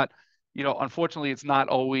 That's not. Unfortunately, it's not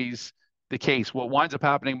always the case. What winds up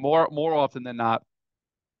happening more often than not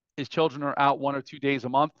is children are out 1 or 2 days a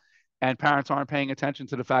month, and parents aren't paying attention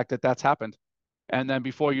to the fact that that's happened. And then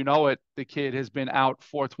before you know it, the kid has been out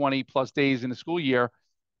 420 plus days in a school year.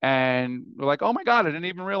 And we're like, oh my God, I didn't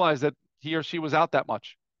even realize that he or she was out that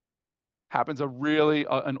much. Happens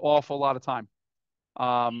an awful lot of time,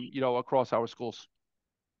 across our schools.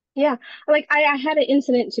 Yeah, like I had an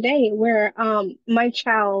incident today where my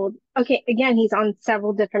child, okay, again, he's on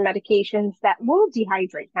several different medications that will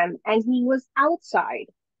dehydrate him, and he was outside.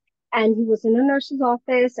 And he was in the nurse's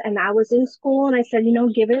office, and I was in school, and I said,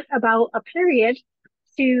 give it about a period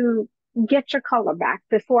to get your color back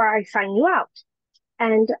before I sign you out.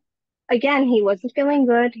 And again, he wasn't feeling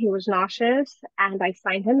good. He was nauseous, and I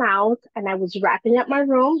signed him out, and I was wrapping up my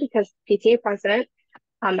room because PTA president,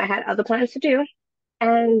 I had other plans to do.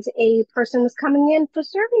 And a person was coming in for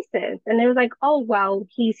services, and they were like, oh, well,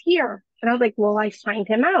 he's here. And I was like, well, I signed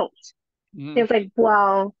him out. They was like,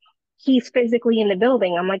 well, he's physically in the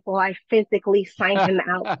building. I'm like, well, I physically signed him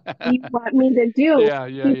out. What do you want me to do? Yeah,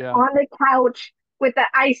 He's on the couch with the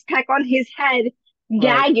ice pack on his head, Right.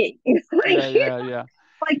 gagging. It's like,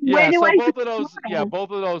 like, where do So I both of those,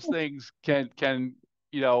 both of those things can,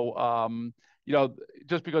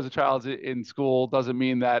 just because a child's in school doesn't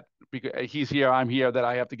mean that because he's here, I'm here, that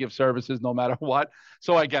I have to give services no matter what.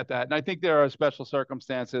 So I get that. And I think there are special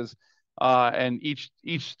circumstances, and each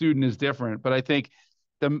student is different. But I think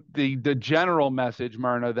the general message,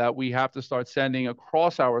 Myrna, that we have to start sending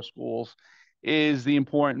across our schools is the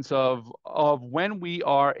importance of when we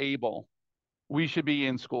are able, we should be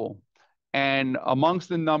in school. And amongst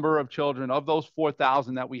the number of children, of those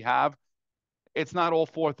 4,000 that we have, it's not all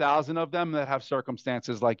 4,000 of them that have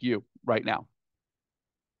circumstances like you right now.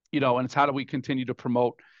 And it's how do we continue to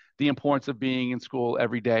promote the importance of being in school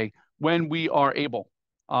every day when we are able,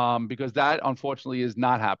 because that unfortunately is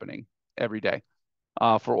not happening every day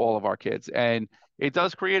for all of our kids. And it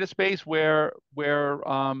does create a space where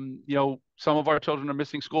some of our children are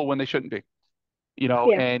missing school when they shouldn't be,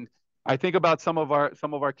 and I think about some of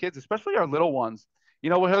our kids, especially our little ones,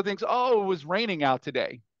 when he thinks, oh, it was raining out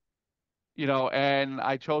today, and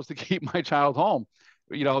I chose to keep my child home.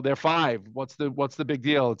 They're 5. What's the big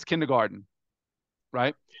deal? It's kindergarten,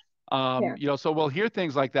 right? So we'll hear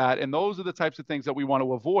things like that, and those are the types of things that we want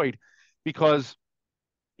to avoid, because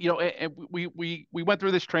and we went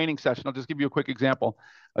through this training session. I'll just give you a quick example.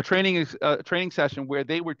 A training session where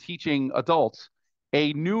they were teaching adults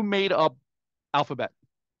a new made up alphabet.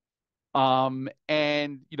 And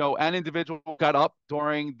an individual got up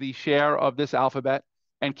during the share of this alphabet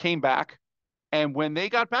and came back. And when they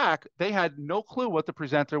got back, they had no clue what the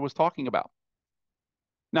presenter was talking about.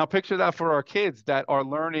 Now, picture that for our kids that are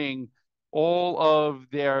learning all of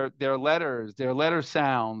their letters, their letter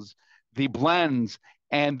sounds, the blends,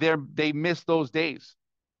 and they miss those days.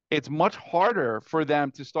 It's much harder for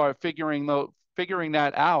them to start figuring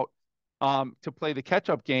that out, to play the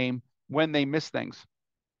catch-up game when they miss things.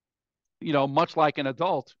 Much like an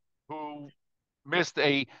adult who missed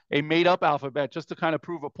a made up alphabet just to kind of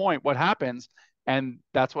prove a point, what happens, and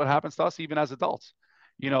that's what happens to us even as adults.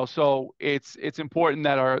 So it's important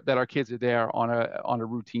that our kids are there on a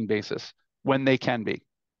routine basis when they can be.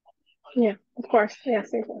 Yeah, of course.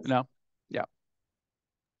 Yes. Yeah.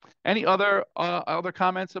 Any other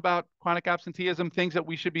comments about chronic absenteeism, things that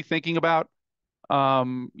we should be thinking about, how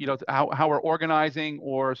we're organizing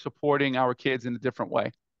or supporting our kids in a different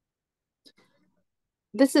way?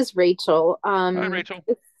 This is Rachel. Hi, Rachel.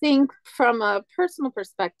 I think from a personal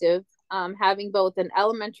perspective, having both an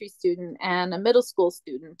elementary student and a middle school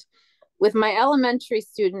student, with my elementary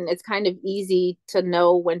student, it's kind of easy to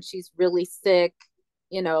know when she's really sick,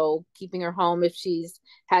 keeping her home if she's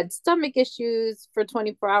had stomach issues for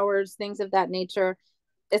 24 hours, things of that nature.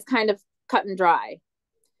 It's kind of cut and dry.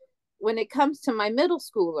 When it comes to my middle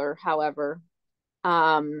schooler, however,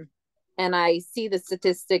 and I see the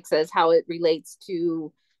statistics as how it relates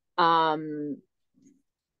to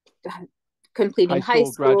completing high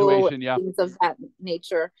school graduation, things of that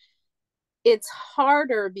nature. It's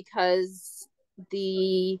harder because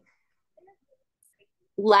the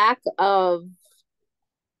lack of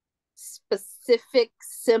specific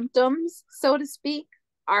symptoms, so to speak,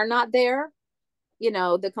 are not there.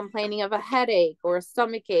 The complaining of a headache or a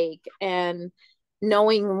stomach ache, and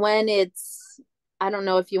knowing when it's, I don't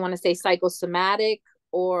know if you want to say psychosomatic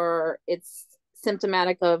or it's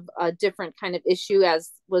symptomatic of a different kind of issue,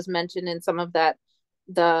 as was mentioned in some of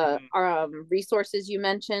the resources you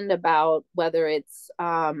mentioned about whether it's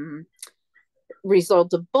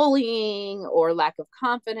result of bullying or lack of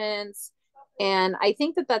confidence. And I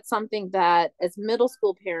think that that's something that as middle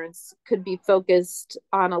school parents could be focused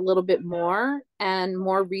on a little bit more, and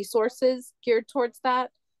more resources geared towards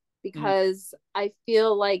that. Because I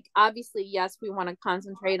feel like, obviously, yes, we want to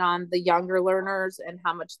concentrate on the younger learners and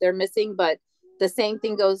how much they're missing, but the same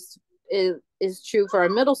thing is true for our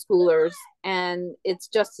middle schoolers, and it's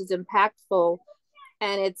just as impactful.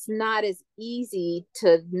 And it's not as easy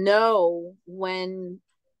to know when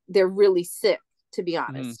they're really sick, to be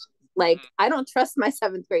honest. Like, I don't trust my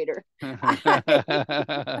 7th grader.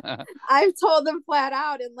 I've told them flat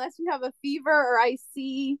out, unless you have a fever or I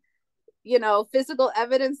see physical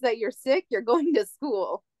evidence that you're sick, you're going to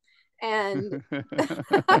school. And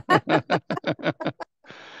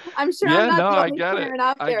I'm sure I'm not the only parent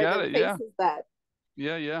out there that faces that.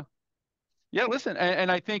 Yeah. Listen, and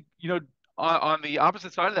I think on the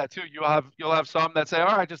opposite side of that too, you'll have some that say,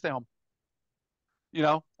 all right, just stay home.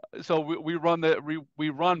 So we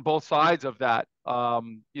run both sides of that.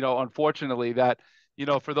 Unfortunately, that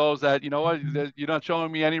for those that, what, you're not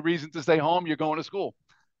showing me any reason to stay home, you're going to school.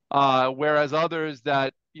 Whereas others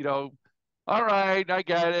that, all right, I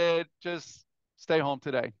get it, just stay home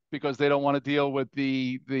today, because they don't want to deal with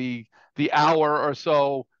the hour or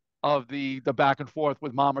so of the back and forth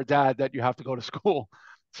with mom or dad that you have to go to school.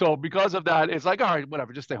 So because of that, it's like, all right,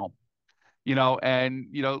 whatever, just stay home. And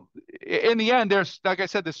in the end, there's, like I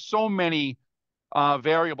said, there's so many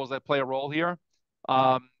variables that play a role here,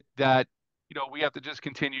 that we have to just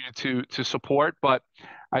continue to support. But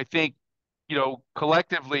I think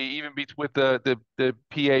collectively, even with the PA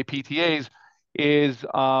PTAs, is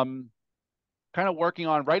kind of working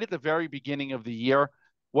on right at the very beginning of the year,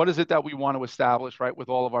 what is it that we want to establish, right, with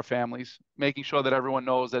all of our families, making sure that everyone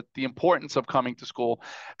knows that the importance of coming to school,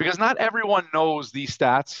 because not everyone knows these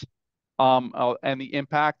stats and the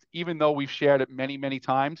impact, even though we've shared it many, many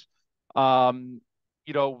times.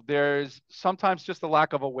 There's sometimes just a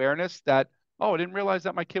lack of awareness that, oh, I didn't realize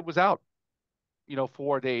that my kid was out,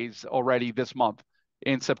 4 days already this month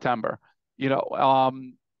in September,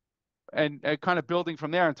 and kind of building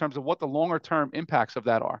from there in terms of what the longer term impacts of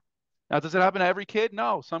that are. Now, does it happen to every kid?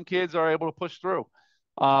 No, some kids are able to push through.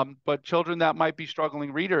 But children that might be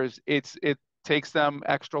struggling readers, it takes them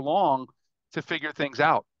extra long to figure things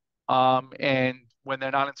out. And when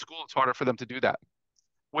they're not in school, it's harder for them to do that,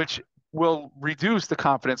 which will reduce the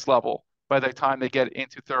confidence level by the time they get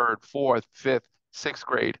into 3rd, 4th, 5th, 6th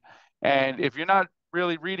grade. And if you're not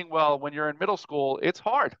really reading well when you're in middle school, it's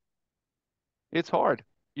hard. It's hard,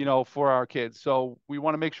 for our kids. So we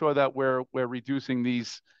want to make sure that we're reducing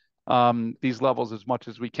these levels as much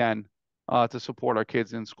as we can to support our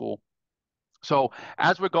kids in school. So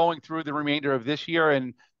as we're going through the remainder of this year,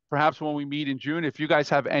 and perhaps when we meet in June, if you guys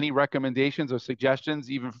have any recommendations or suggestions,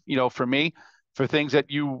 even, for me, for things that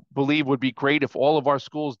you believe would be great if all of our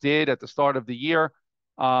schools did at the start of the year,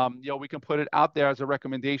 we can put it out there as a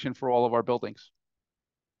recommendation for all of our buildings.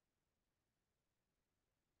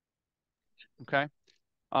 Okay.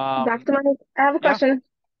 Dr. Mike, I have a question.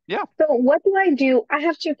 Yeah. So what do I do? I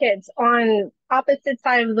have 2 kids on opposite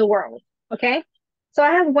side of the world. Okay. So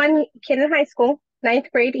I have one kid in high school, 9th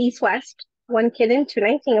grade, East West, one kid in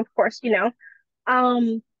 219, of course,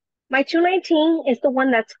 my 219 is the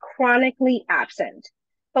one that's chronically absent.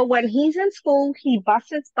 But when he's in school, he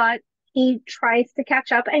busts his butt. He tries to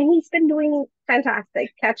catch up, and he's been doing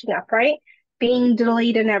fantastic catching up, right? Being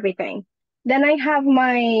delayed and everything. Then I have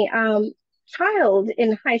my child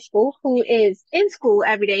in high school who is in school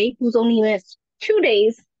every day, who's only missed 2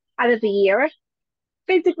 days out of the year,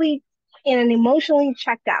 physically and emotionally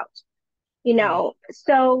checked out.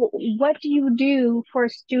 So what do you do for a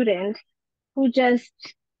student who just,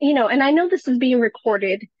 and I know this is being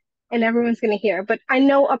recorded and everyone's going to hear, but I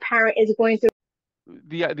know a parent is going through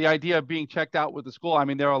the idea of being checked out with the school. I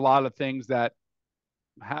mean, there are a lot of things that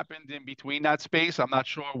happened in between that space. I'm not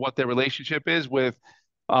sure what their relationship is with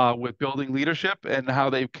building leadership and how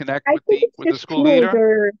they connect with the school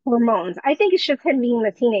leader. Hormones. I think it's just him being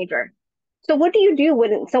a teenager. So what do you do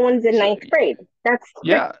when someone's in 9th grade? That's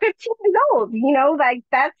 15 years old,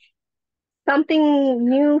 that's something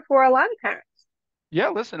new for a lot of parents. Yeah,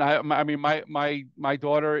 listen, I mean, my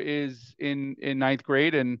daughter is in 9th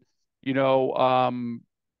grade, and I'm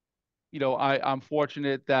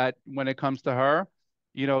fortunate that when it comes to her,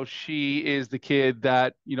 she is the kid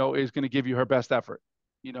that is going to give you her best effort.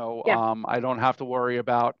 I don't have to worry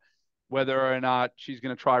about whether or not she's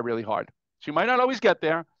going to try really hard. She might not always get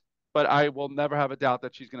there, but I will never have a doubt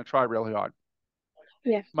that she's going to try really hard.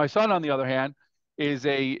 Yeah. My son, on the other hand, is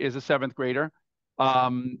a 7th grader.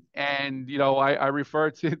 And, I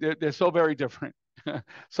refer to, they're so very different,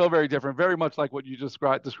 so very different, very much like what you just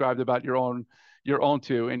described about your own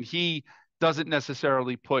 2. And he doesn't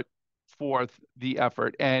necessarily put forth the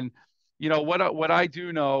effort. And, what I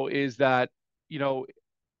do know is that,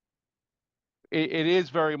 it is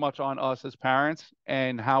very much on us as parents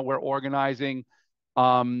and how we're organizing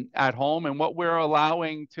at home and what we're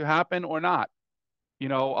allowing to happen or not. A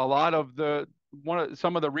lot of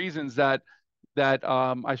some of the reasons that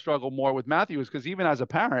I struggle more with Matthew is because even as a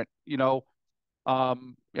parent, I've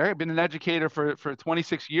been an educator for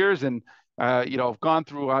 26 years, and I've gone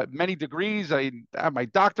through many degrees. I have my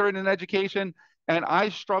doctorate in education, and I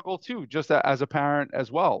struggle too, just as a parent as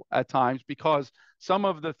well at times, because some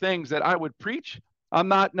of the things that I would preach, I'm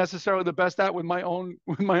not necessarily the best at with my own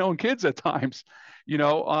kids at times, and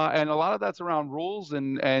a lot of that's around rules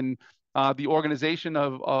and the organization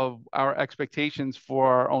of our expectations for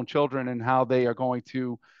our own children and how they are going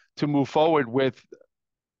to move forward with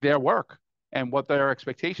their work. and what their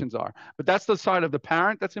expectations are. But that's the side of the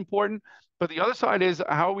parent that's important. But the other side is,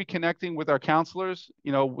 how are we connecting with our counselors?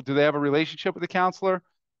 You know, do they have a relationship with the counselor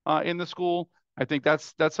in the school? I think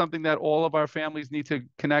that's something that all of our families need to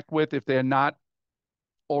connect with if they're not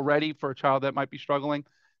already, for a child that might be struggling.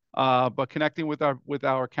 But connecting with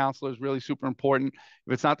our counselor is really super important.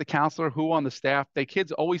 If it's not the counselor, who on the staff? The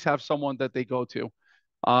kids always have someone that they go to,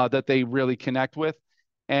 that they really connect with.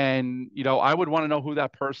 And, you know, I would want to know who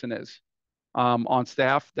that person is on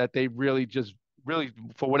staff that they really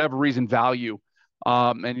for whatever reason value.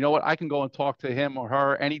 And you know what? I can go and talk to him or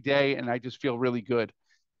her any day, and I just feel really good.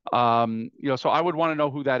 You know, so I would want to know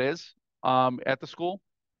who that is at the school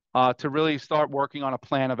to really start working on a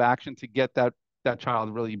plan of action to get that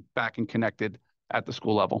child really back and connected at the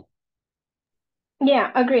school level.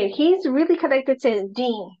 Yeah, agreed. He's really connected to his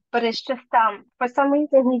dean, but it's just for some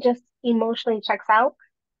reason he just emotionally checks out.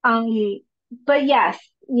 But yes,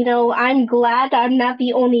 you know, I'm glad I'm not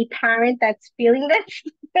the only parent that's feeling this.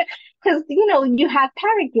 Because you know, you have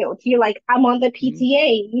parent guilt. You're like, I'm on the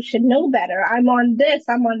PTA, you should know better. I'm on this,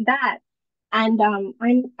 I'm on that. And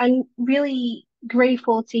I'm really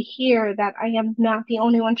grateful to hear that I am not the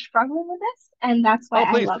only one struggling with this. And that's why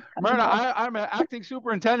I Please, love coming Myrna, here. I'm an acting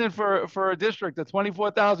superintendent for a district of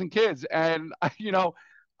 24,000 kids, and you know,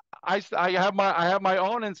 I have my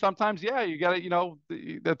own, and sometimes, yeah, you got to, you know,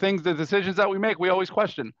 the decisions that we make, we always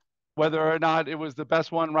question whether or not it was the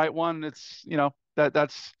best one, right one. It's, you know,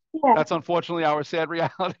 that's Yeah, unfortunately our sad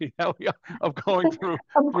reality that we of going through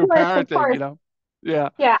of parenting, course. you know. Yeah.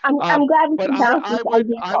 Yeah, I'm glad we But can bounce this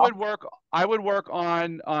idea I off. would work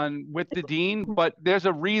on with the dean, but there's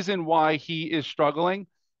a reason why he is struggling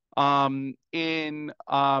in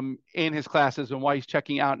his classes and why he's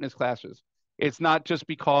checking out in his classes. It's not just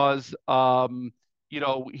because you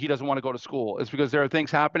know, he doesn't want to go to school. It's because there are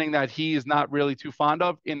things happening that he is not really too fond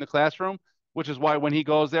of in the classroom, which is why when he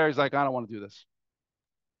goes there, he's like, I don't want to do this.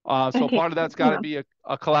 So Okay. part of that's got to be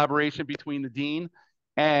a collaboration between the dean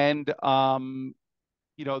and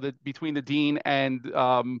you know, between the dean and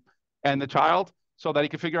the child, so that he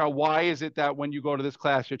can figure out, why is it that when you go to this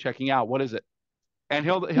class you're checking out? What is it? And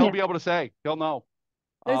he'll be able to say, he'll know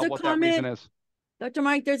There's a what that reason comment, is. Dr.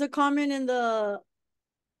 Mike, there's a comment in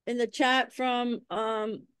the chat from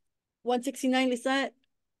 169 Lisette.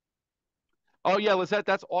 Oh yeah, Lizette,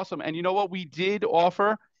 that's awesome. And you know what we did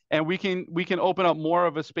offer, and we can open up more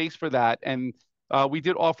of a space for that. And we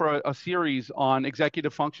did offer a series on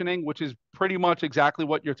executive functioning, which is pretty much exactly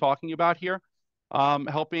what you're talking about here,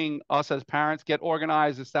 helping us as parents get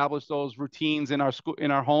organized, establish those routines in our school,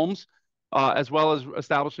 in our homes, as well as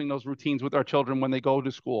establishing those routines with our children when they go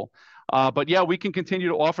to school. But yeah, we can continue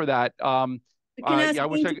to offer that. You can ask yeah,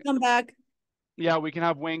 Wayne to come back. Yeah, we can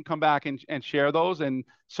have Wayne come back and share those and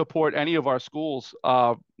support any of our schools,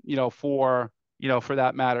 you know, for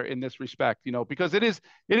that matter, in this respect, you know, because it is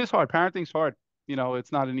hard. Parenting's hard. You know,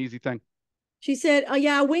 it's not an easy thing. She said, oh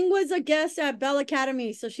yeah, Wing was a guest at Bell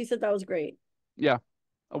Academy. So she said that was great. Yeah,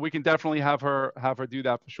 we can definitely have her do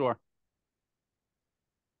that for sure.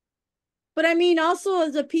 But I mean, also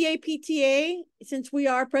as a PAPTA, since we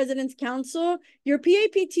are President's Council, your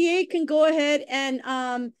PAPTA can go ahead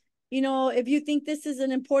and, you know, if you think this is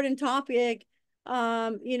an important topic,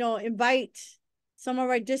 you know, invite some of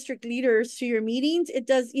our district leaders to your meetings. It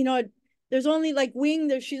does, you know, there's only like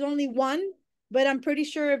Wing, she's only one, but I'm pretty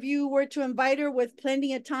sure if you were to invite her with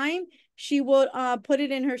plenty of time, she would put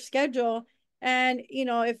it in her schedule. And, you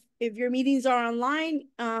know, if your meetings are online,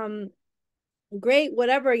 great,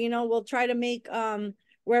 whatever, you know, we'll try to make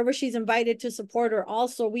wherever she's invited to support her.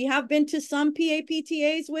 Also, we have been to some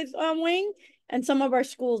PAPTAs with Wing and some of our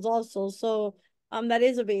schools also, so that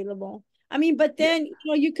is available. I mean, but then you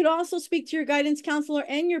know, you could also speak to your guidance counselor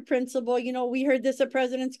and your principal. You know, we heard this at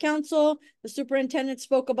President's Council, the superintendent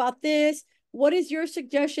spoke about this. What is your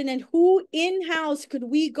suggestion, and who in-house could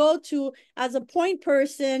we go to as a point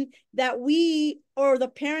person that we or the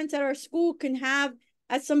parents at our school can have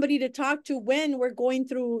as somebody to talk to when we're going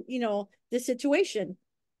through, you know, this situation?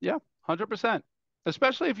 Yeah, 100%.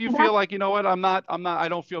 Especially if you feel like, you know what, I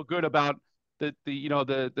don't feel good about the you know,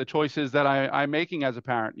 the choices that I'm making as a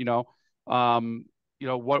parent, you know. You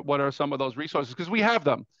know, what are some of those resources? Because we have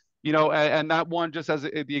them, you know, and that one just as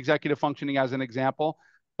the executive functioning as an example.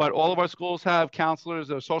 But all of our schools have counselors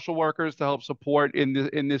or social workers to help support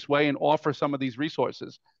in this way and offer some of these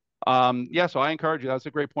resources. Yeah, so I encourage you. That's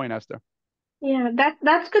a great point, Esther. Yeah,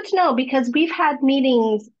 that's good to know because we've had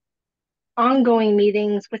meetings, ongoing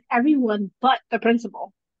meetings with everyone but the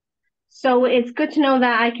principal. So it's good to know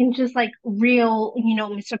that I can just like reel, you know,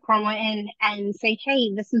 Mr. Cornwall in and say,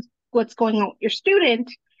 hey, this is what's going on with your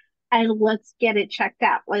student. and let's get it checked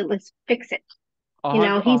out. Like, let's fix it. You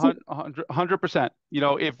know, he's 100%. You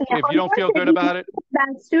know, if yeah, you don't feel good about it,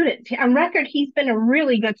 bad student. On record, he's been a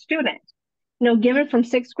really good student. You know, given from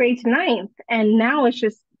 6th grade to 9th, and now it's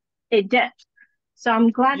just it dipped. So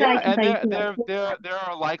I'm glad that I can and say there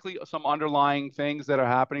are likely some underlying things that are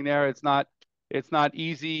happening there. It's not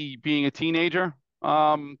easy being a teenager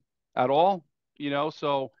at all, you know.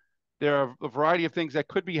 So there are a variety of things that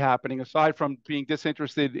could be happening aside from being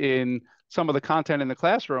disinterested in some of the content in the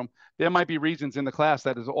classroom. There might be reasons in the class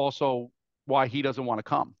that is also why he doesn't want to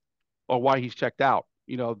come or why he's checked out.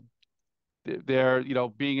 You know,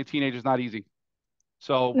 being a teenager is not easy.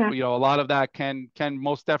 So, Yeah. you know, a lot of that can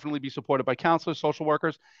most definitely be supported by counselors, social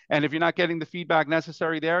workers. And if you're not getting the feedback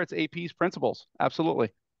necessary there, it's APs, principals. Absolutely.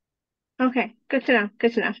 Okay, good to know.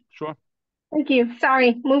 Good to know. Sure. Thank you.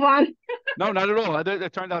 Sorry, move on. No, not at all.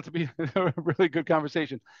 It turned out to be a really good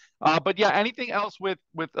conversation. But yeah, anything else with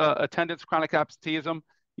attendance, chronic absenteeism,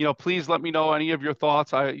 you know, please let me know any of your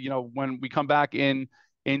thoughts. You know, when we come back in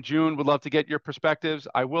June, would love to get your perspectives.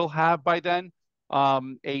 I will have by then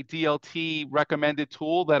a DLT recommended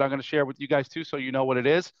tool that I'm going to share with you guys too, so you know what it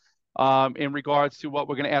is in regards to what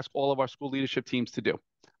we're going to ask all of our school leadership teams to do.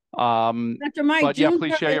 Dr. Mike, but yeah, June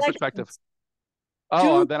please for share your elections. perspective.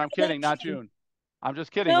 Oh, June then I'm for kidding, not election. June. I'm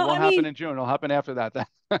just kidding. No, It won't I happen mean, in June. It'll happen after that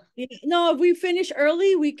then. no, if we finish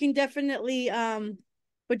early, we can definitely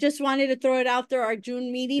but just wanted to throw it out there. Our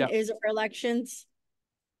June meeting Yep. is our elections.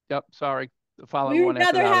 Yep, sorry. The following We one would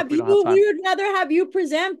after rather that have if we don't have you, time. we would rather have you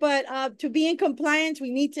present, but to be in compliance,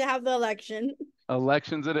 we need to have the election.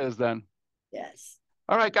 Elections it is then. Yes.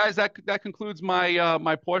 All right, guys, that concludes my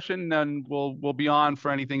my portion, and we'll be on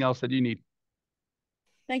for anything else that you need.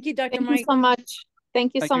 Thank you, Dr. Thank Mike. you so much.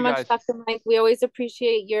 Thank you Thank so you, much, guys. Dr. Mike. We always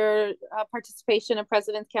appreciate your participation in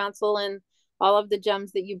President's Council and all of the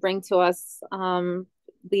gems that you bring to us,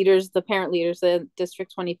 leaders, the parent leaders in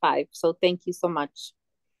District 25. So thank you so much.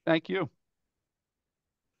 Thank you.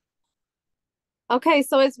 Okay,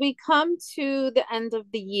 so as we come to the end of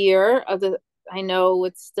the year, I know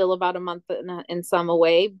it's still about a month in some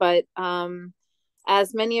way, but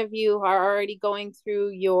as many of you are already going through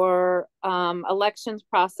your elections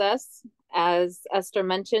process, as Esther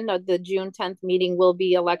mentioned, the June 10th meeting will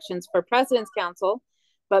be elections for President's Council.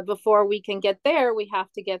 But before we can get there, we have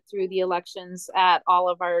to get through the elections at all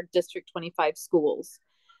of our District 25 schools.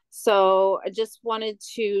 So I just wanted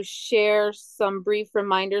to share some brief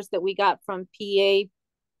reminders that we got from PTA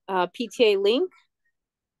Link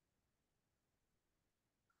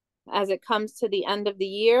as it comes to the end of the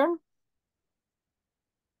year.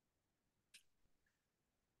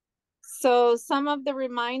 So some of the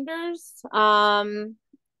reminders,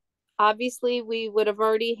 obviously we would have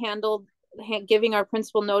already handled giving our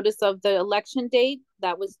principal notice of the election date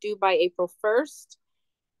that was due by April 1st.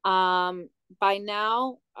 By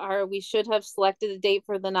now, we should have selected a date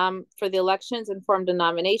for the elections and formed a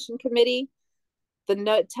nomination committee.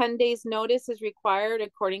 The 10 days notice is required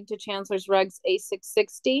according to Chancellor's Regs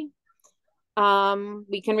A660.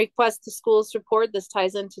 We can request the school's report. This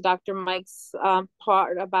ties into Dr. Mike's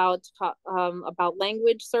part about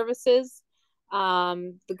language services.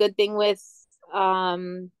 The good thing with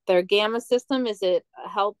their Gamma system is it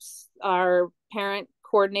helps our parent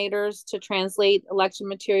coordinators to translate election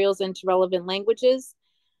materials into relevant languages.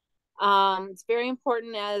 It's very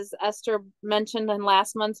important, as Esther mentioned in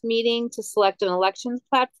last month's meeting, to select an elections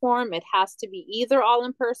platform. It has to be either all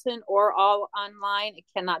in person or all online. It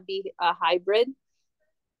cannot be a hybrid.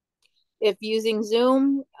 If using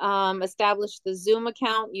Zoom, establish the Zoom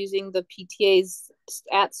account using the PTA's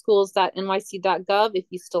at schools.nyc.gov if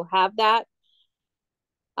you still have that.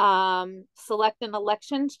 Select an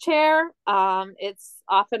elections chair. It's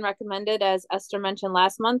often recommended, as Esther mentioned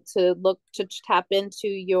last month, to look to tap into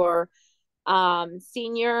your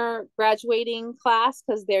senior graduating class,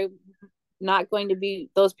 because they're not going to be,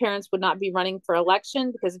 those parents would not be running for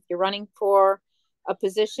election, because if you're running for a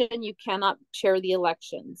position, you cannot chair the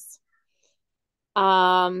elections.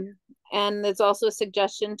 And there's also a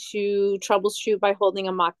suggestion to troubleshoot by holding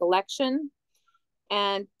a mock election.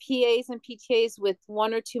 And PAs and PTAs with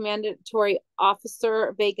 1 or 2 mandatory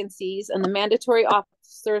officer vacancies, and the mandatory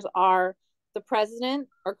officers are the president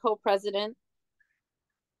or co-president,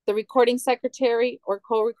 the recording secretary or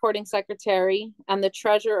co-recording secretary, and the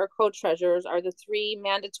treasurer or co-treasurers are the 3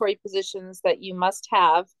 mandatory positions that you must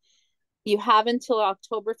have. You have until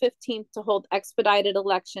October 15th to hold expedited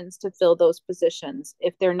elections to fill those positions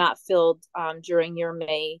if they're not filled during your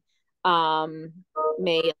May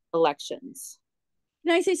elections.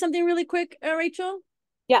 Can I say something really quick, Rachel?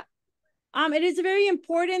 Yeah. It is very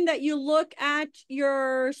important that you look at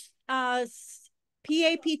your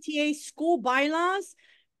PAPTA school bylaws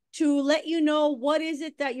to let you know what is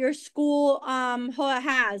it that your school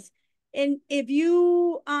has. And if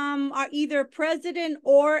you are either president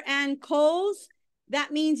or and COs,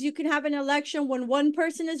 that means you can have an election when one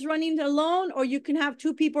person is running alone, or you can have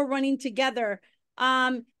two people running together.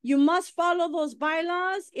 You must follow those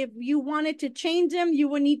bylaws. If you wanted to change them, you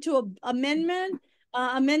would need to amend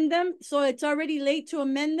them. So it's already late to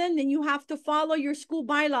amend them, then you have to follow your school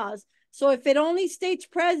bylaws. So if it only states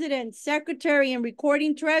president, secretary, and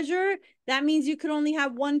recording treasurer, that means you can only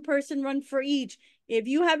have one person run for each. If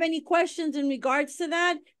you have any questions in regards to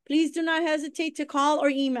that, please do not hesitate to call or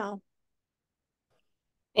email.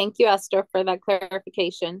 Thank you, Esther, for that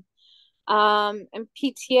clarification. And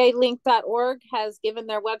PTAlink.org has given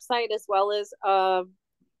their website as well as a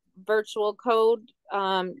virtual code,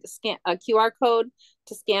 a QR code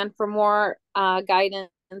to scan for more guidance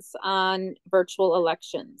on virtual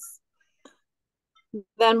elections.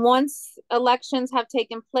 Then once elections have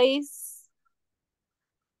taken place,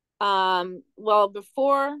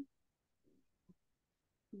 before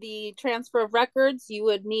the transfer of records, you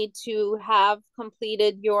would need to have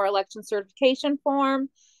completed your election certification form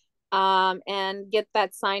and get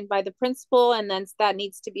that signed by the principal, and then that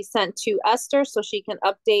needs to be sent to Esther so she can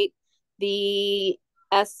update the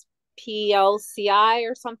SPLCI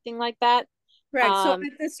or something like that. Right. So at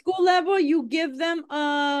the school level, you give them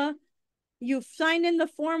you sign in the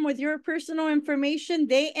form with your personal information.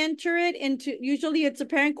 They enter it into, usually it's a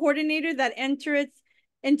parent coordinator that enters it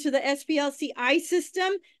into the SPLCI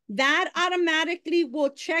system. That automatically will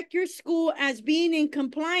check your school as being in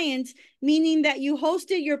compliance, meaning that you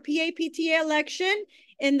hosted your PAPTA election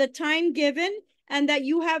in the time given, and that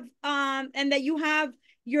you have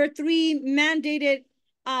your 3 mandated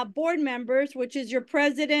board members, which is your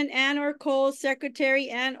president and or COs, secretary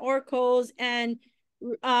and or COs, and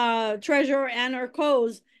treasurer and or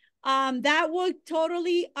COs. That would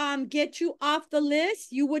totally get you off the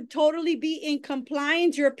list. You would totally be in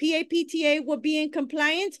compliance. Your PAPTA will be in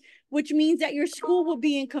compliance, which means that your school will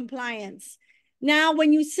be in compliance. Now,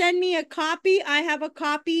 when you send me a copy, I have a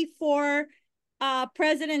copy for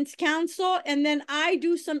President's Council, and then I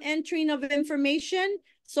do some entering of information.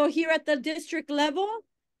 So here at the district level,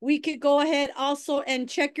 we could go ahead also and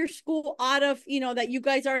check your school out of, that you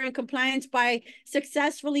guys are in compliance by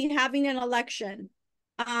successfully having an election.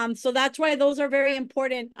 So that's why those are very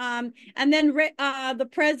important. And then the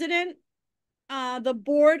president, the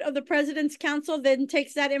board of the President's Council then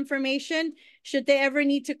takes that information. Should they ever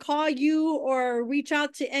need to call you or reach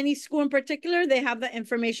out to any school in particular, they have the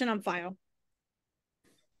information on file.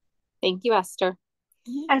 Thank you, Esther.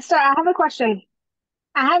 Esther, I have a question.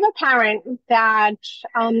 I have a parent that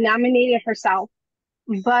nominated herself,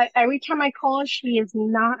 but every time I call, she is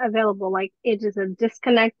not available. Like, it is a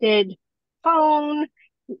disconnected phone,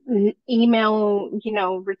 email,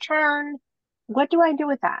 return. What do I do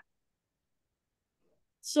with that?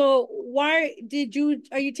 So are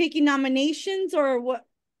you taking nominations or what?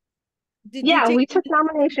 We took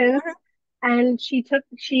nominations, and she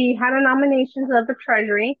had a nominations of the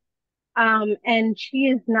Treasury. And she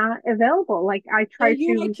is not available. Like, I tried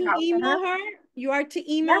to reach out to her. You are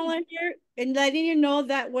to email her and letting you know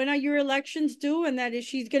that when are your elections due, and that if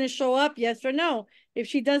she's going to show up, yes or no. If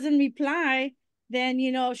she doesn't reply, then,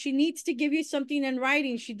 she needs to give you something in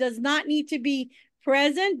writing. She does not need to be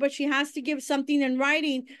present, but she has to give something in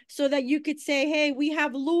writing so that you could say, hey, we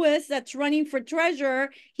have Lewis that's running for treasurer.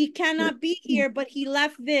 He cannot be here, but he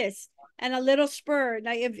left this. And a little spur.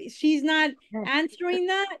 Like, if she's not answering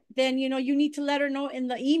that, then, you need to let her know in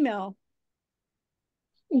the email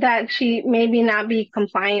that she maybe not be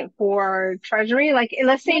compliant for Treasury. Like,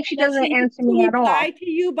 let's say if she doesn't answer me at all. Reply to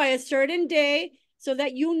you by a certain day so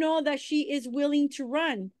that you know that she is willing to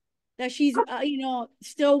run, that she's,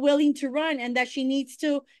 still willing to run, and that she needs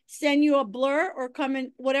to send you a blur or come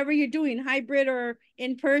in, whatever you're doing, hybrid or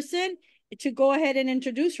in person, to go ahead and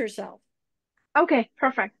introduce herself. Okay,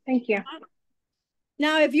 perfect. Thank you.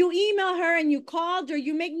 Now, if you email her and you called her,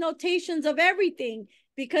 you make notations of everything,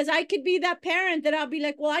 because I could be that parent that I'll be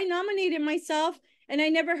like, well, I nominated myself and I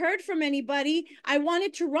never heard from anybody. I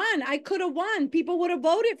wanted to run. I could have won. People would have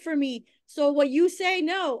voted for me. So what you say,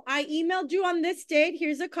 no, I emailed you on this date.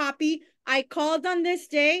 Here's a copy. I called on this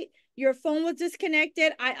date. Your phone was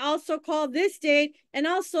disconnected. I also called this date. And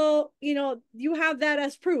also, you have that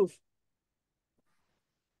as proof.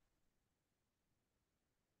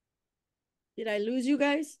 Did I lose you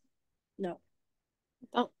guys? No.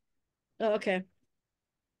 Oh, okay.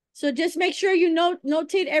 So just make sure you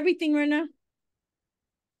notate everything, Rena.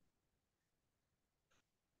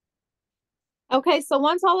 Okay, so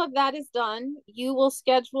once all of that is done, you will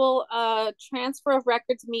schedule a transfer of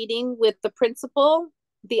records meeting with the principal,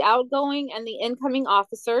 the outgoing and the incoming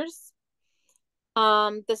officers.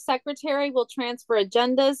 The secretary will transfer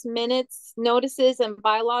agendas, minutes, notices, and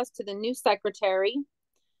bylaws to the new secretary.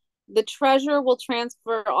 The treasurer will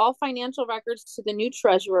transfer all financial records to the new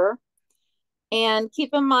treasurer. And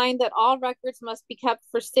keep in mind that all records must be kept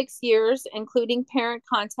for 6 years, including parent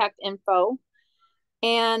contact info.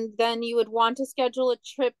 And then you would want to schedule a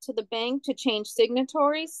trip to the bank to change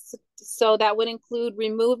signatories. So that would include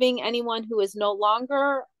removing anyone who is no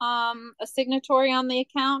longer a signatory on the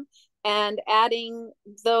account and adding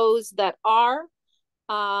those that are.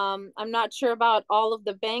 I'm not sure about all of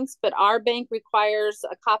the banks, but our bank requires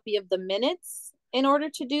a copy of the minutes in order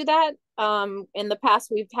to do that. In the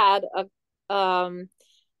past, we've had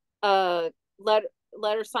a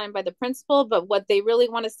letter signed by the principal, but what they really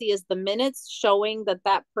want to see is the minutes showing that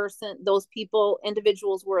that person, those people,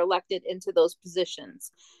 individuals were elected into those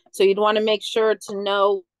positions. So you'd want to make sure to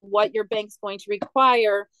know what your bank's going to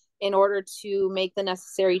require in order to make the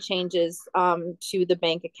necessary changes to the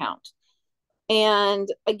bank account. And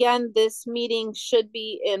again, this meeting should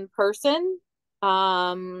be in person.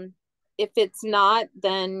 If it's not,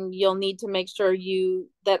 then you'll need to make sure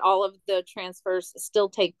that all of the transfers still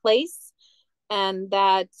take place and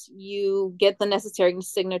that you get the necessary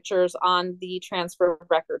signatures on the transfer of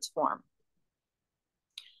records form.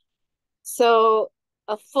 So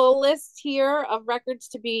a full list here of records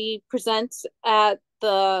to be present at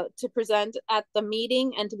the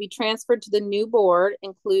meeting and to be transferred to the new board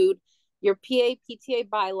include your PA-PTA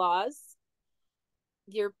bylaws,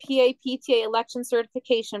 your PA-PTA election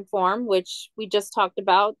certification form, which we just talked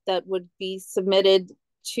about, that would be submitted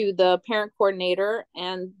to the parent coordinator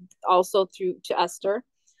and also to Esther,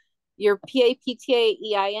 your PA-PTA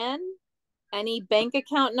EIN, any bank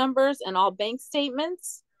account numbers and all bank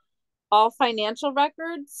statements, all financial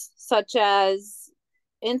records such as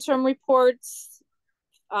interim reports,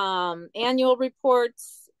 annual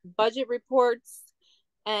reports, budget reports,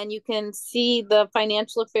 and you can see the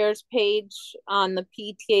financial affairs page on the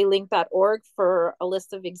ptalink.org for a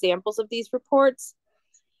list of examples of these reports.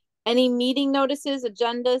 Any meeting notices,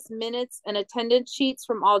 agendas, minutes, and attendance sheets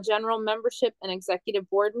from all general membership and executive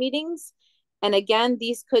board meetings. And again,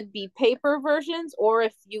 these could be paper versions, or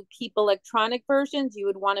if you keep electronic versions, you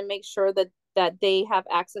would want to make sure that they have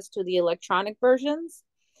access to the electronic versions.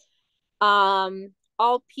 All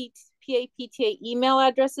PA-PTA email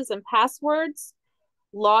addresses and passwords,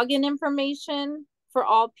 login information for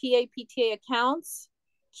all PA-PTA accounts,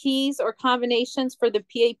 keys or combinations for the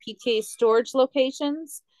PA-PTA storage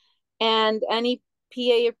locations, and any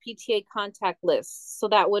PA or PTA contact lists. So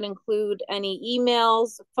that would include any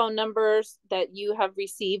emails, phone numbers that you have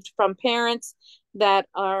received from parents that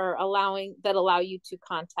allow you to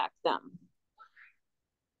contact them.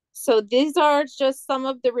 So these are just some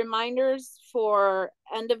of the reminders for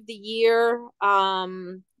end of the year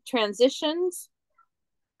transitions.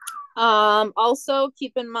 Also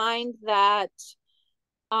keep in mind that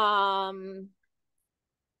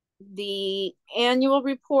the annual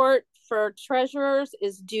report for treasurers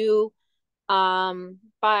is due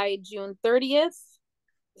by June 30th.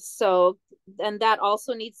 So, and that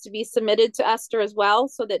also needs to be submitted to Esther as well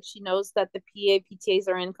so that she knows that the PA-PTAs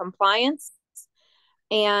are in compliance.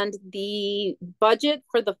 And the budget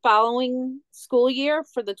for the following school year,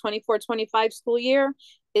 for the 24-25 school year,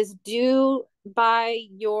 is due by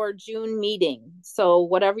your June meeting. So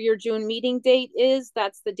whatever your June meeting date is,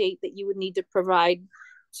 that's the date that you would need to provide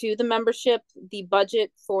to the membership the budget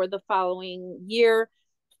for the following year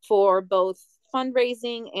for both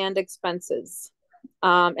fundraising and expenses.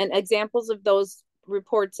 And examples of those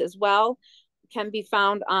reports as well can be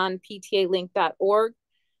found on ptalink.org.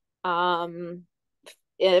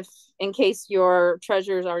 If in case your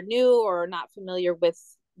treasurers are new or not familiar with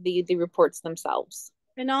the reports themselves.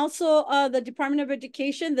 And also the Department of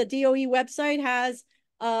Education, the DOE website has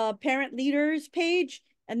a parent leaders page,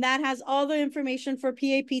 and that has all the information for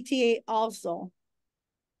PA-PTA also.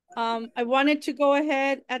 I wanted to go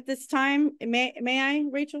ahead at this time. May I,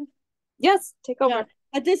 Rachel? Yes, take over. Yeah.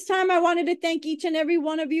 At this time, I wanted to thank each and every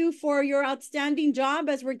one of you for your outstanding job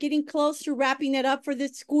as we're getting close to wrapping it up for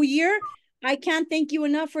this school year. I can't thank you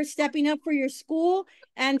enough for stepping up for your school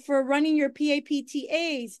and for running your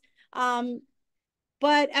PA-PTAs.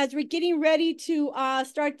 But as we're getting ready to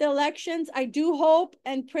start the elections, I do hope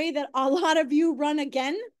and pray that a lot of you run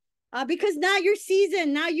again because now you're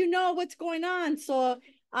seasoned. Now you know what's going on. So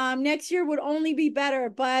next year would only be better.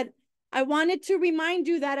 But I wanted to remind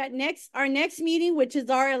you that at our next meeting, which is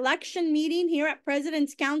our election meeting here at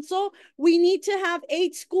President's Council, we need to have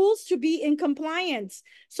 8 schools to be in compliance.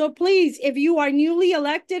 So please, if you are newly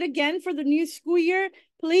elected again for the new school year,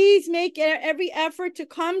 please make every effort to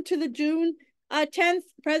come to the June 10th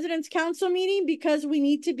President's Council meeting, because we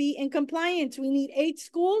need to be in compliance. We need 8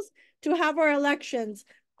 schools to have our elections.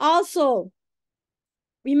 Also,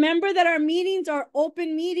 remember that our meetings are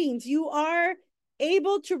open meetings. You are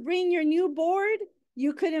able to bring your new board.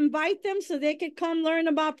 You could invite them so they could come learn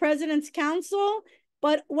about President's Council.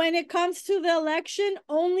 But when it comes to the election,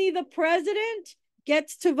 only the president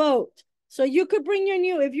gets to vote. So you could bring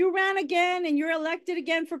if you ran again and you're elected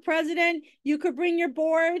again for president, you could bring your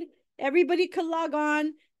board. Everybody could log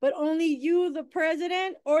on, but only you, the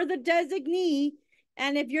president or the designee.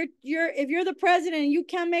 And if you're the president and you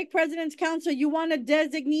can't make President's Council, you want to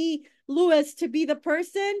designee Lewis to be the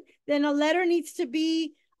person, then a letter needs to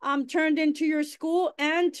be turned into your school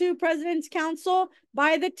and to President's Council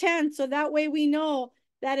by the 10th. So that way we know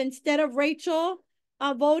that instead of Rachel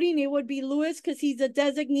voting, it would be Lewis, because he's a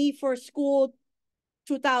designee for school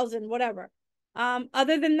 2000, whatever.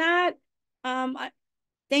 Other than that,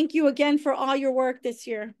 thank you again for all your work this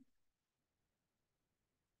year.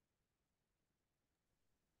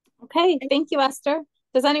 Okay, thank you, Esther.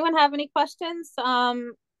 Does anyone have any questions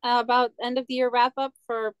about end of the year wrap up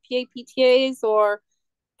for PAPTAs or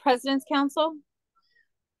President's Council?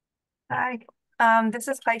 Hi, this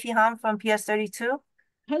is Paifi Han from PS32.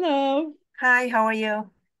 Hello. Hi, how are you?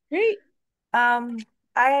 Great. On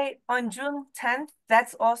June 10th,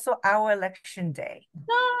 that's also our election day.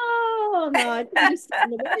 No, it's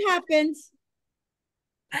understandable. It happens.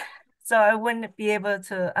 So I wouldn't be able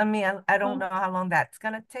to, I mean, I don't know how long that's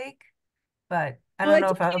gonna take, but I don't know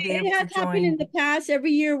if I'll be able to join. It has happened in the past.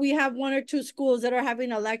 Every year we have 1 or 2 schools that are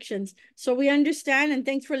having elections. So we understand, and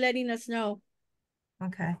thanks for letting us know.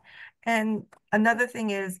 Okay. And another thing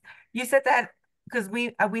is, you said that because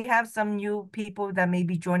we have some new people that may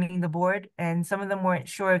be joining the board, and some of them weren't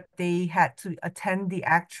sure if they had to attend the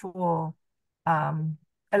actual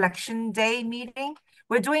election day meeting.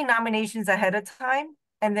 We're doing nominations ahead of time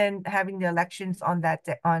and then having the elections on that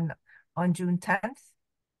day, on June 10th.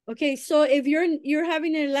 Okay, so if you're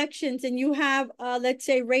having elections and you have let's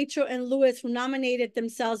say Rachel and Lewis who nominated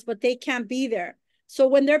themselves, but they can't be there. So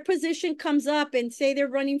when their position comes up and say they're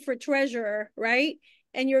running for treasurer, right?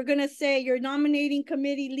 And you're going to say, your nominating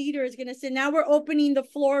committee leader is going to say, now we're opening the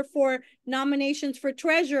floor for nominations for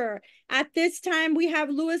treasurer. At this time, we have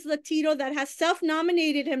Louis Latito that has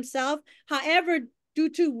self-nominated himself. However, due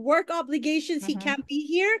to work obligations, he can't be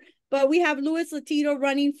here. But we have Louis Latito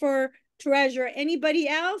running for treasurer. Anybody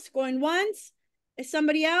else going once? Is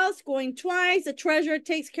somebody else going twice? The treasurer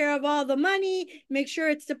takes care of all the money, make sure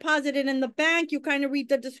it's deposited in the bank. You kind of read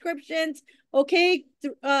the descriptions. Okay,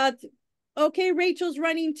 okay, Rachel's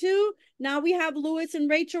running too. Now we have Louis and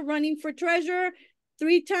Rachel running for treasurer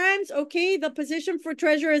 3 times. Okay, the position for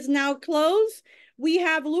treasurer is now closed. We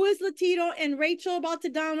have Louis Latito and Rachel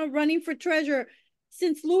Baltadano running for treasurer.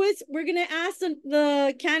 Since Louis, we're going to ask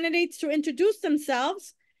the candidates to introduce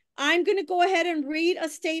themselves. I'm going to go ahead and read a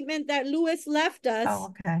statement that Louis left us.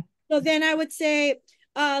 Oh, okay. So then I would say,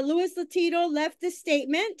 Louis Latito left this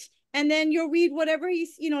statement, and then you'll read whatever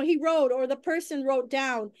he wrote or the person wrote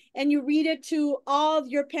down, and you read it to all of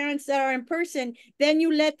your parents that are in person. Then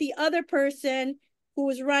you let the other person who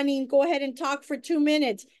is running go ahead and talk for 2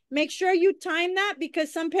 minutes. Make sure you time that,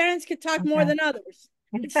 because some parents could talk more than others.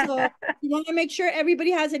 So you want to make sure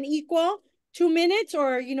everybody has an equal 2 minutes,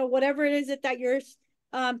 or whatever it is that you're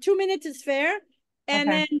 2 minutes is fair. And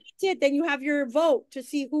then that's it. Then you have your vote to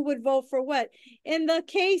see who would vote for what. In the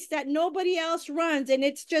case that nobody else runs and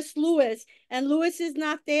it's just Louis, and Louis is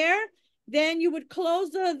not there, then you would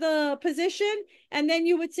close the position, and then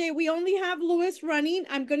you would say, we only have Louis running.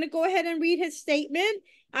 I'm going to go ahead and read his statement.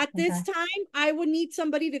 At this time, I would need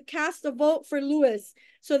somebody to cast a vote for Louis.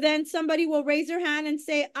 So then somebody will raise their hand and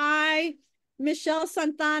say, I, Michelle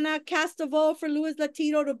Santana, cast a vote for Louis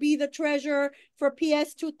Latito to be the treasurer for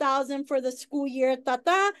PS 2000 for the school year.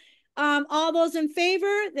 All those in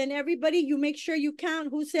favor, then everybody, you make sure you count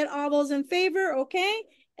who said all those in favor, okay?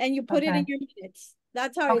 And you put it in your minutes.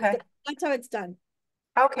 That's how it's done.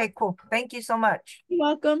 Okay, cool. Thank you so much. You're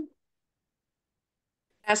welcome.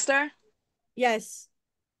 Esther? Yes.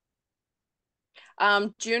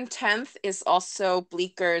 June 10th is also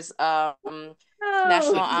Bleeker's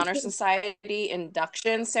National Honor Society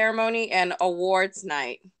induction ceremony and awards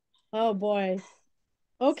night. Oh boy.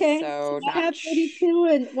 Okay. So I have 32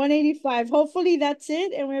 and 185. Hopefully that's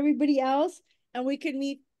it, and everybody else, and we can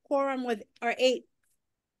meet quorum with our 8.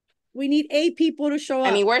 We need 8 people to show up.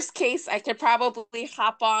 I mean, worst case, I could probably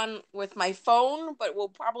hop on with my phone, but we'll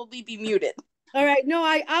probably be muted. All right. No,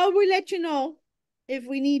 I will let you know if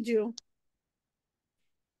we need you.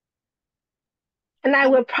 And I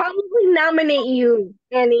will probably nominate you,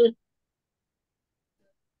 Annie.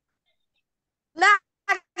 Not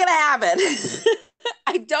gonna happen.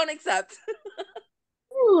 I don't accept.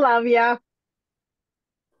 Love ya.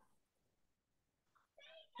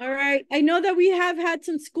 All right. I know that we have had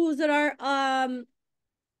some schools that are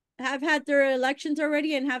have had their elections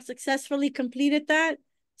already and have successfully completed that.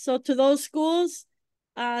 So to those schools,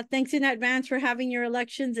 thanks in advance for having your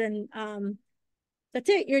elections, and that's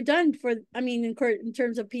it. You're done for, I mean, in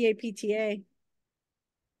terms of PAPTA.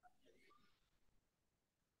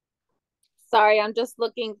 Sorry, I'm just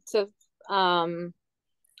looking to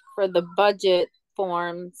for the budget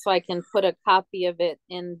form so I can put a copy of it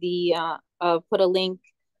in the put a link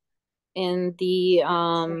in the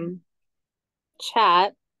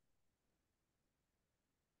chat.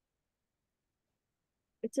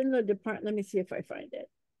 It's in the department. Let me see if I find it.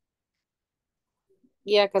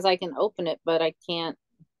 Yeah, because I can open it, but I can't.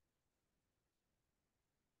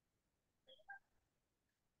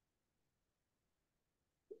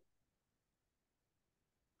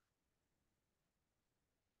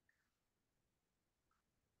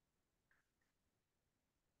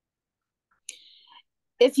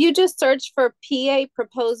 If you just search for PA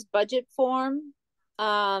proposed budget form,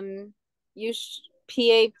 you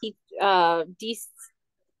PAP D.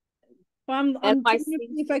 Well, I'm trying to see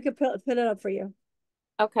if I could put it up for you.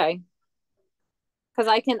 Okay. Because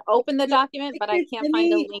I can open the document, but I can't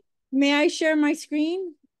find a link. May I share my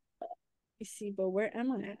screen? Let me see, but where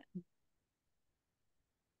am I at?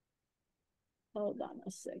 Hold on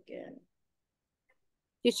a second.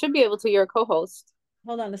 You should be able to. You're a co-host.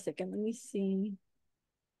 Hold on a second. Let me see.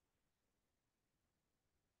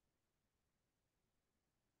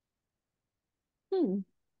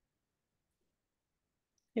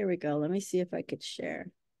 Here we go. Let me see if I could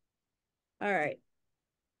share. All right.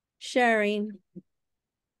 Sharing.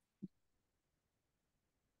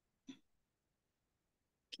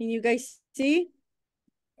 Can you guys see?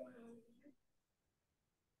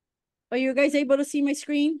 Are you guys able to see my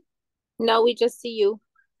screen? No, we just see you.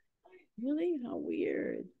 Really? How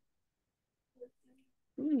weird.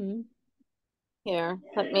 Here,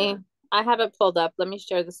 I have it pulled up. Let me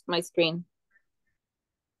share my screen.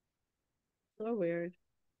 So weird.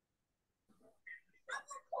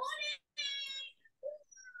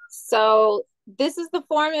 So this is the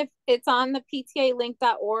form. If it's on the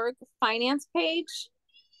ptalink.org finance page.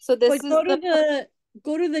 So this is go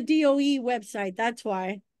to the DOE website. That's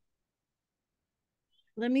why.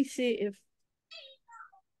 Let me see if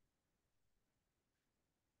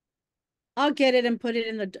I'll get it and put it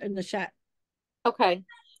in the chat. Okay.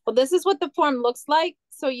 Well, this is what the form looks like.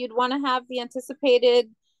 So you'd want to have the anticipated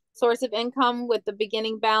source of income with the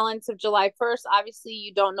beginning balance of July 1st. Obviously,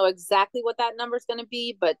 you don't know exactly what that number is going to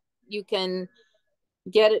be, but you can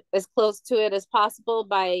get it as close to it as possible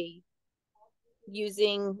by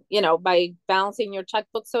using, by balancing your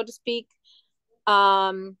checkbook, so to speak.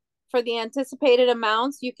 For the anticipated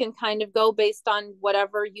amounts, you can kind of go based on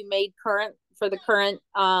whatever you made current for the current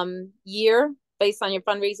year based on your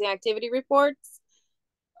fundraising activity reports.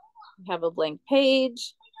 You have a blank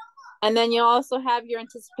page. And then you also have your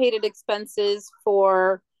anticipated expenses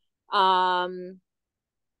for all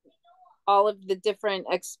of the different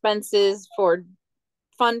expenses for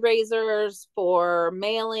fundraisers, for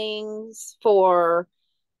mailings, for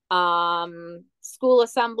school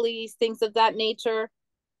assemblies, things of that nature.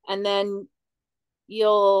 And then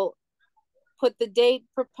you'll put the date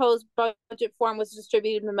proposed budget form was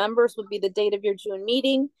distributed to members would be the date of your June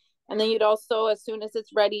meeting. And then you'd also, as soon as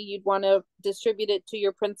it's ready, you'd want to distribute it to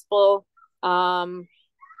your principal. And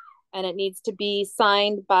it needs to be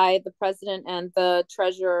signed by the president and the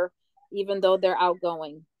treasurer, even though they're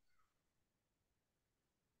outgoing.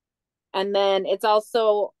 And then it's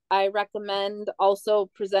also, I recommend also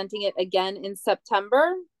presenting it again in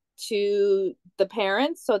September to the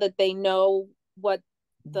parents so that they know what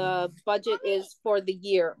the budget is for the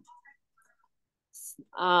year.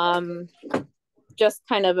 Just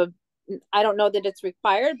kind of I don't know that it's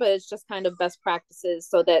required, but it's just kind of best practices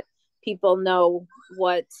so that people know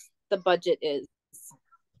what the budget is.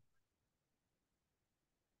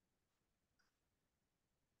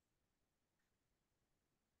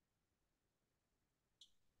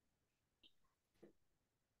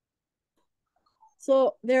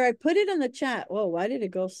 So there, I put it in the chat. Whoa, why did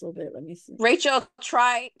it go so big? Let me see. Rachel,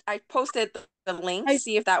 I posted the link,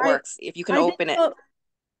 see if that works, if you can open it.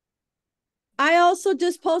 I also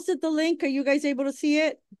just posted the link. Are you guys able to see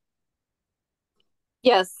it?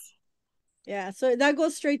 Yes. Yeah, so that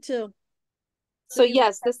goes straight to. So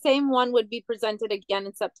yes, the same one would be presented again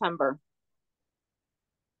in September.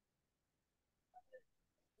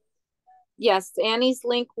 Yes, Annie's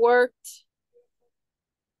link worked.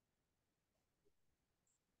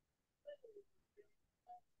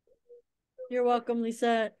 You're welcome,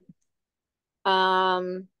 Lisa.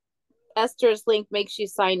 Esther's link makes you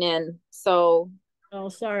sign in. So. Oh,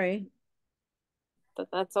 sorry. But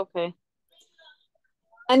that's okay.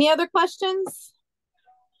 Any other questions?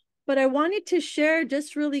 But I wanted to share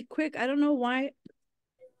just really quick. I don't know why.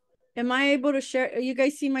 Am I able to share? You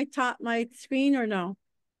guys see my screen or no?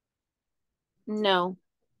 No.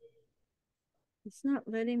 It's not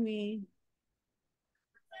letting me.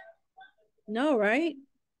 No, right?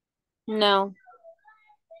 No.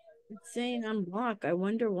 It's saying I'm blocked. I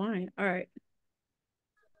wonder why. All right.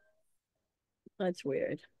 That's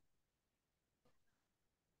weird.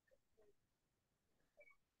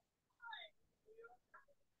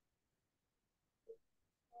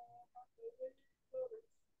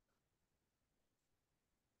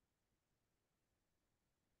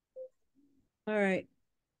 All right.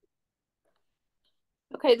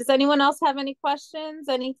 Okay, does anyone else have any questions?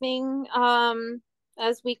 Anything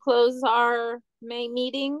as we close our May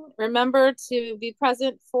meeting? Remember to be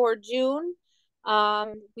present for June.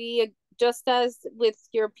 We, just as with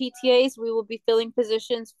your PTAs, we will be filling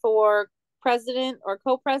positions for president or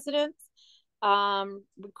co-presidents,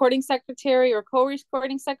 recording secretary or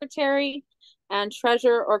co-recording secretary, and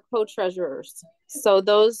treasurer or co-treasurers. So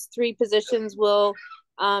those 3 positions will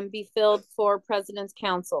be filled for President's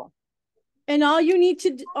Council. And all you need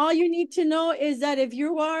to know is that if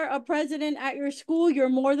you are a president at your school, you're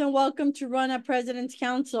more than welcome to run a president's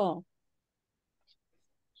council.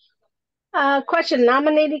 Question,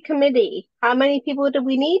 nominating committee. How many people do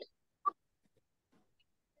we need?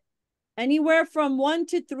 Anywhere from 1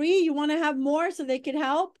 to 3. You want to have more so they could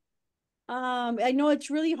help. I know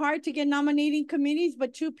it's really hard to get nominating committees,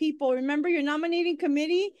 but 2 people. Remember, your nominating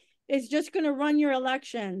committee is just going to run your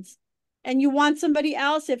elections. And you want somebody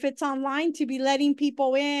else, if it's online, to be letting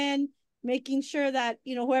people in, making sure that,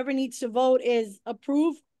 you know, whoever needs to vote is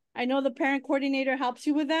approved. I know the parent coordinator helps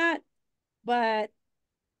you with that, but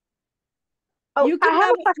you can I have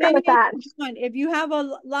have a question with that. if you have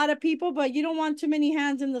a lot of people, but you don't want too many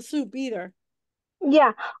hands in the soup either.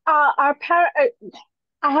 Yeah, I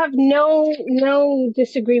have no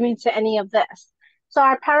disagreement to any of this. So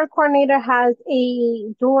our parent coordinator has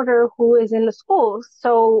a daughter who is in the schools.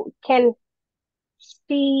 So can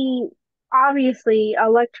she obviously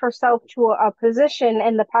elect herself to a position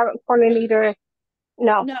and the parent coordinator?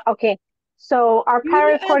 No. No. Okay. So our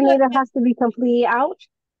parent coordinator has to be completely out.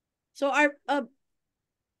 So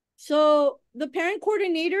so the parent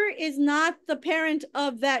coordinator is not the parent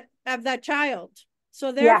of that child.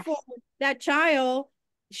 So therefore, that child,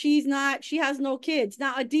 she has no kids.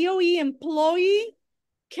 Now, a DOE employee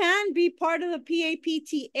can be part of the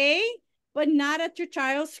PAPTA, but not at your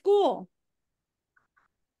child's school.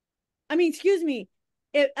 I mean, excuse me,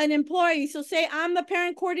 an employee. So say I'm the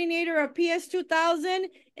parent coordinator of PS 2000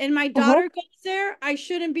 and my daughter goes there, I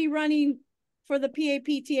shouldn't be running for the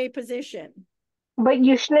PAPTA position. But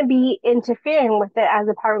you shouldn't be interfering with it as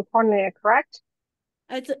a parent coordinator, correct?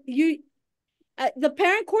 The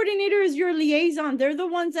parent coordinator is your liaison. They're the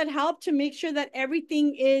ones that help to make sure that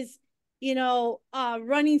everything is, you know,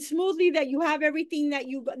 running smoothly, that you have everything that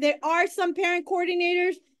there are some parent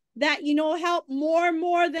coordinators that, you know, help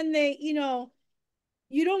more than they, you know,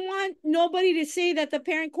 you don't want nobody to say that the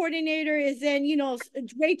parent coordinator is then, you know,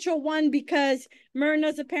 Rachel won because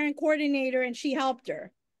Myrna's a parent coordinator and she helped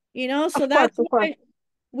her, you know, so that's why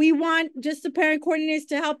we want just the parent coordinators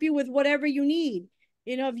to help you with whatever you need.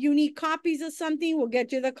 You know, if you need copies of something, we'll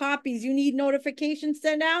get you the copies. You need notifications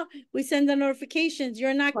sent out, we send the notifications.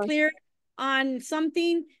 You're not clear on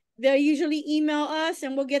something, they usually email us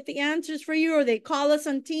and we'll get the answers for you, or they call us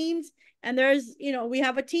on Teams and there's, you know, we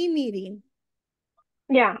have a team meeting.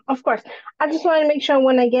 Yeah, of course. I just want to make sure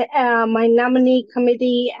when I get my nominee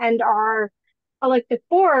committee and our elected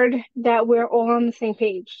board that we're all on the same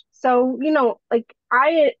page. So, you know, like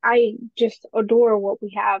I just adore what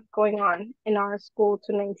we have going on in our school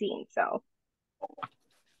 219. So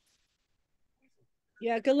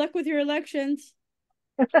yeah, good luck with your elections.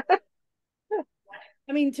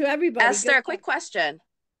 I mean, to everybody. Esther, a quick question.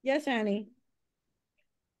 Yes, Annie.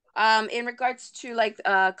 In regards to like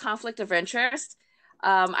conflict of interest,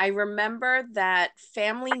 I remember that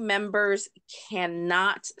family members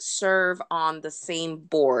cannot serve on the same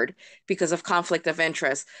board because of conflict of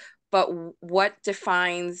interest. but what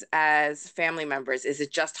defines as family members? Is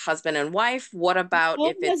it just husband and wife? What about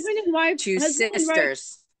if it's husband and wife, two husband and wife.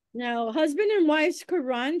 sisters? No, husband and wives could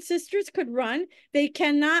run, sisters could run. They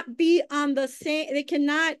cannot be on the same, they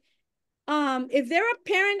cannot, if they're a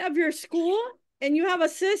parent of your school and you have a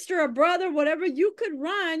sister, a brother, whatever, you could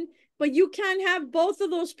run, but you can't have both of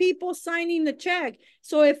those people signing the check.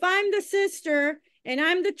 So if I'm the sister and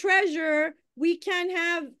I'm the treasurer, we can't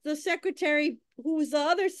have the secretary, who's the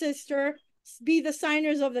other sister, be the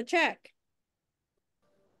signers of the check.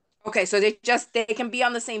 Okay, so they can be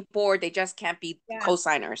on the same board, they just can't be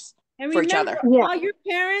co-signers And for each remember, other. Yeah. all your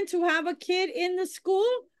parents who have a kid in the school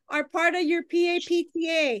are part of your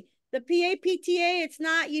PAPTA. The PAPTA, it's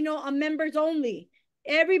not, you know, a members only.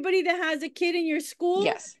 Everybody that has a kid in your school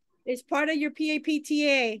Yes. is part of your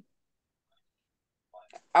PAPTA.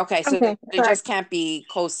 Okay, so Okay, they just can't be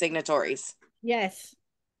co-signatories. Yes.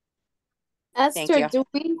 Esther, you. do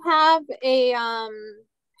we have a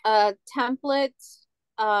template?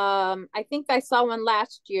 I think I saw one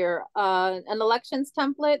last year, an elections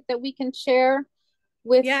template that we can share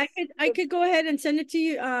with. Yeah, I could go ahead and send it to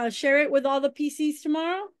you, share it with all the PCs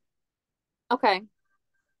tomorrow. Okay.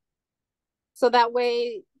 So that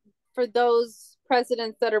way, for those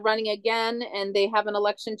presidents that are running again and they have an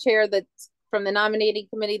election chair that's from the nominating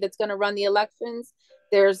committee that's going to run the elections,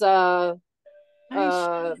 there's a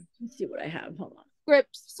Let's see what I have. Hold on. script,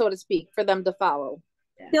 so to speak, for them to follow.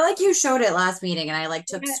 I feel like you showed it last meeting and I like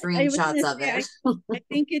took screenshots of it. I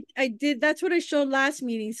think I did. That's what I showed last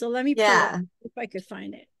meeting. So let me pull Yeah. it if I could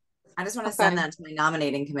find it. I just want to send that to my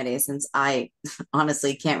nominating committee since I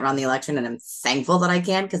honestly can't run the election and I'm thankful that I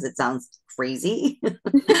can because it sounds crazy.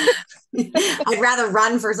 I'd rather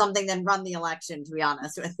run for something than run the election, to be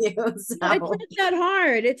honest with you. So. It's not that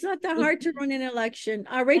hard. It's not that hard to run an election.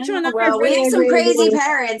 Rachel and I well, we have some crazy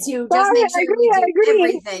parents who just make sure we do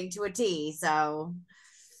everything to a T. So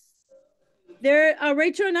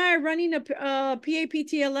Rachel and I are running a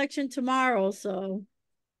PAPT election tomorrow. So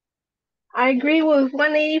I agree with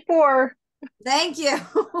 184. thank you.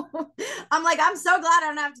 I'm like, I'm so glad I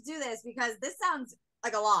don't have to do this because this sounds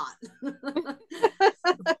like a lot.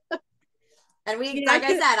 And like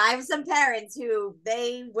I said, I have some parents who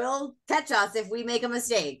they will catch us if we make a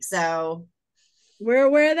mistake. So we're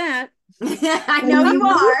aware of that. I know you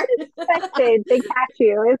are. They catch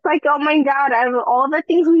you. It's like, oh my God, out of all the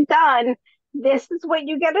things we've done, this is what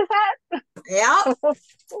you get us at? Yep.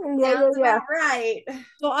 Yeah. About right.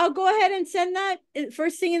 So I'll go ahead and send that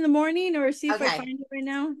first thing in the morning or see if I Okay. find it right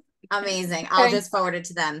now. Amazing. I'll just forward it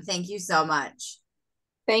to them. Thank you so much.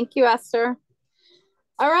 Thank you, Esther.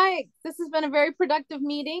 All right, this has been a very productive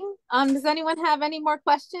meeting. Does anyone have any more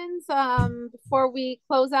questions before we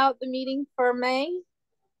close out the meeting for May?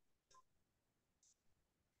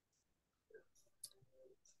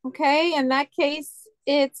 Okay, in that case,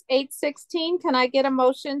 it's 8:16. Can I get a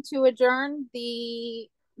motion to adjourn the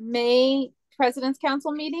May President's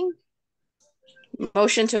Council meeting?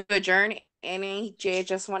 Motion to adjourn, Annie,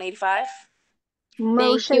 JHS 185.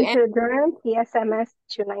 Motion to adjourn, TSMS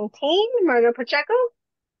 219, Margo Pacheco.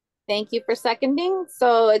 Thank you for seconding.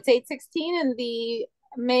 So it's 8:16 and the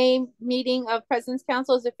May meeting of President's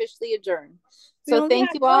Council is officially adjourned. So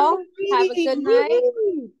thank you all. Have a good night.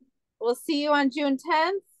 We'll see you on June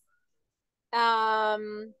 10th.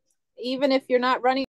 Even if you're not running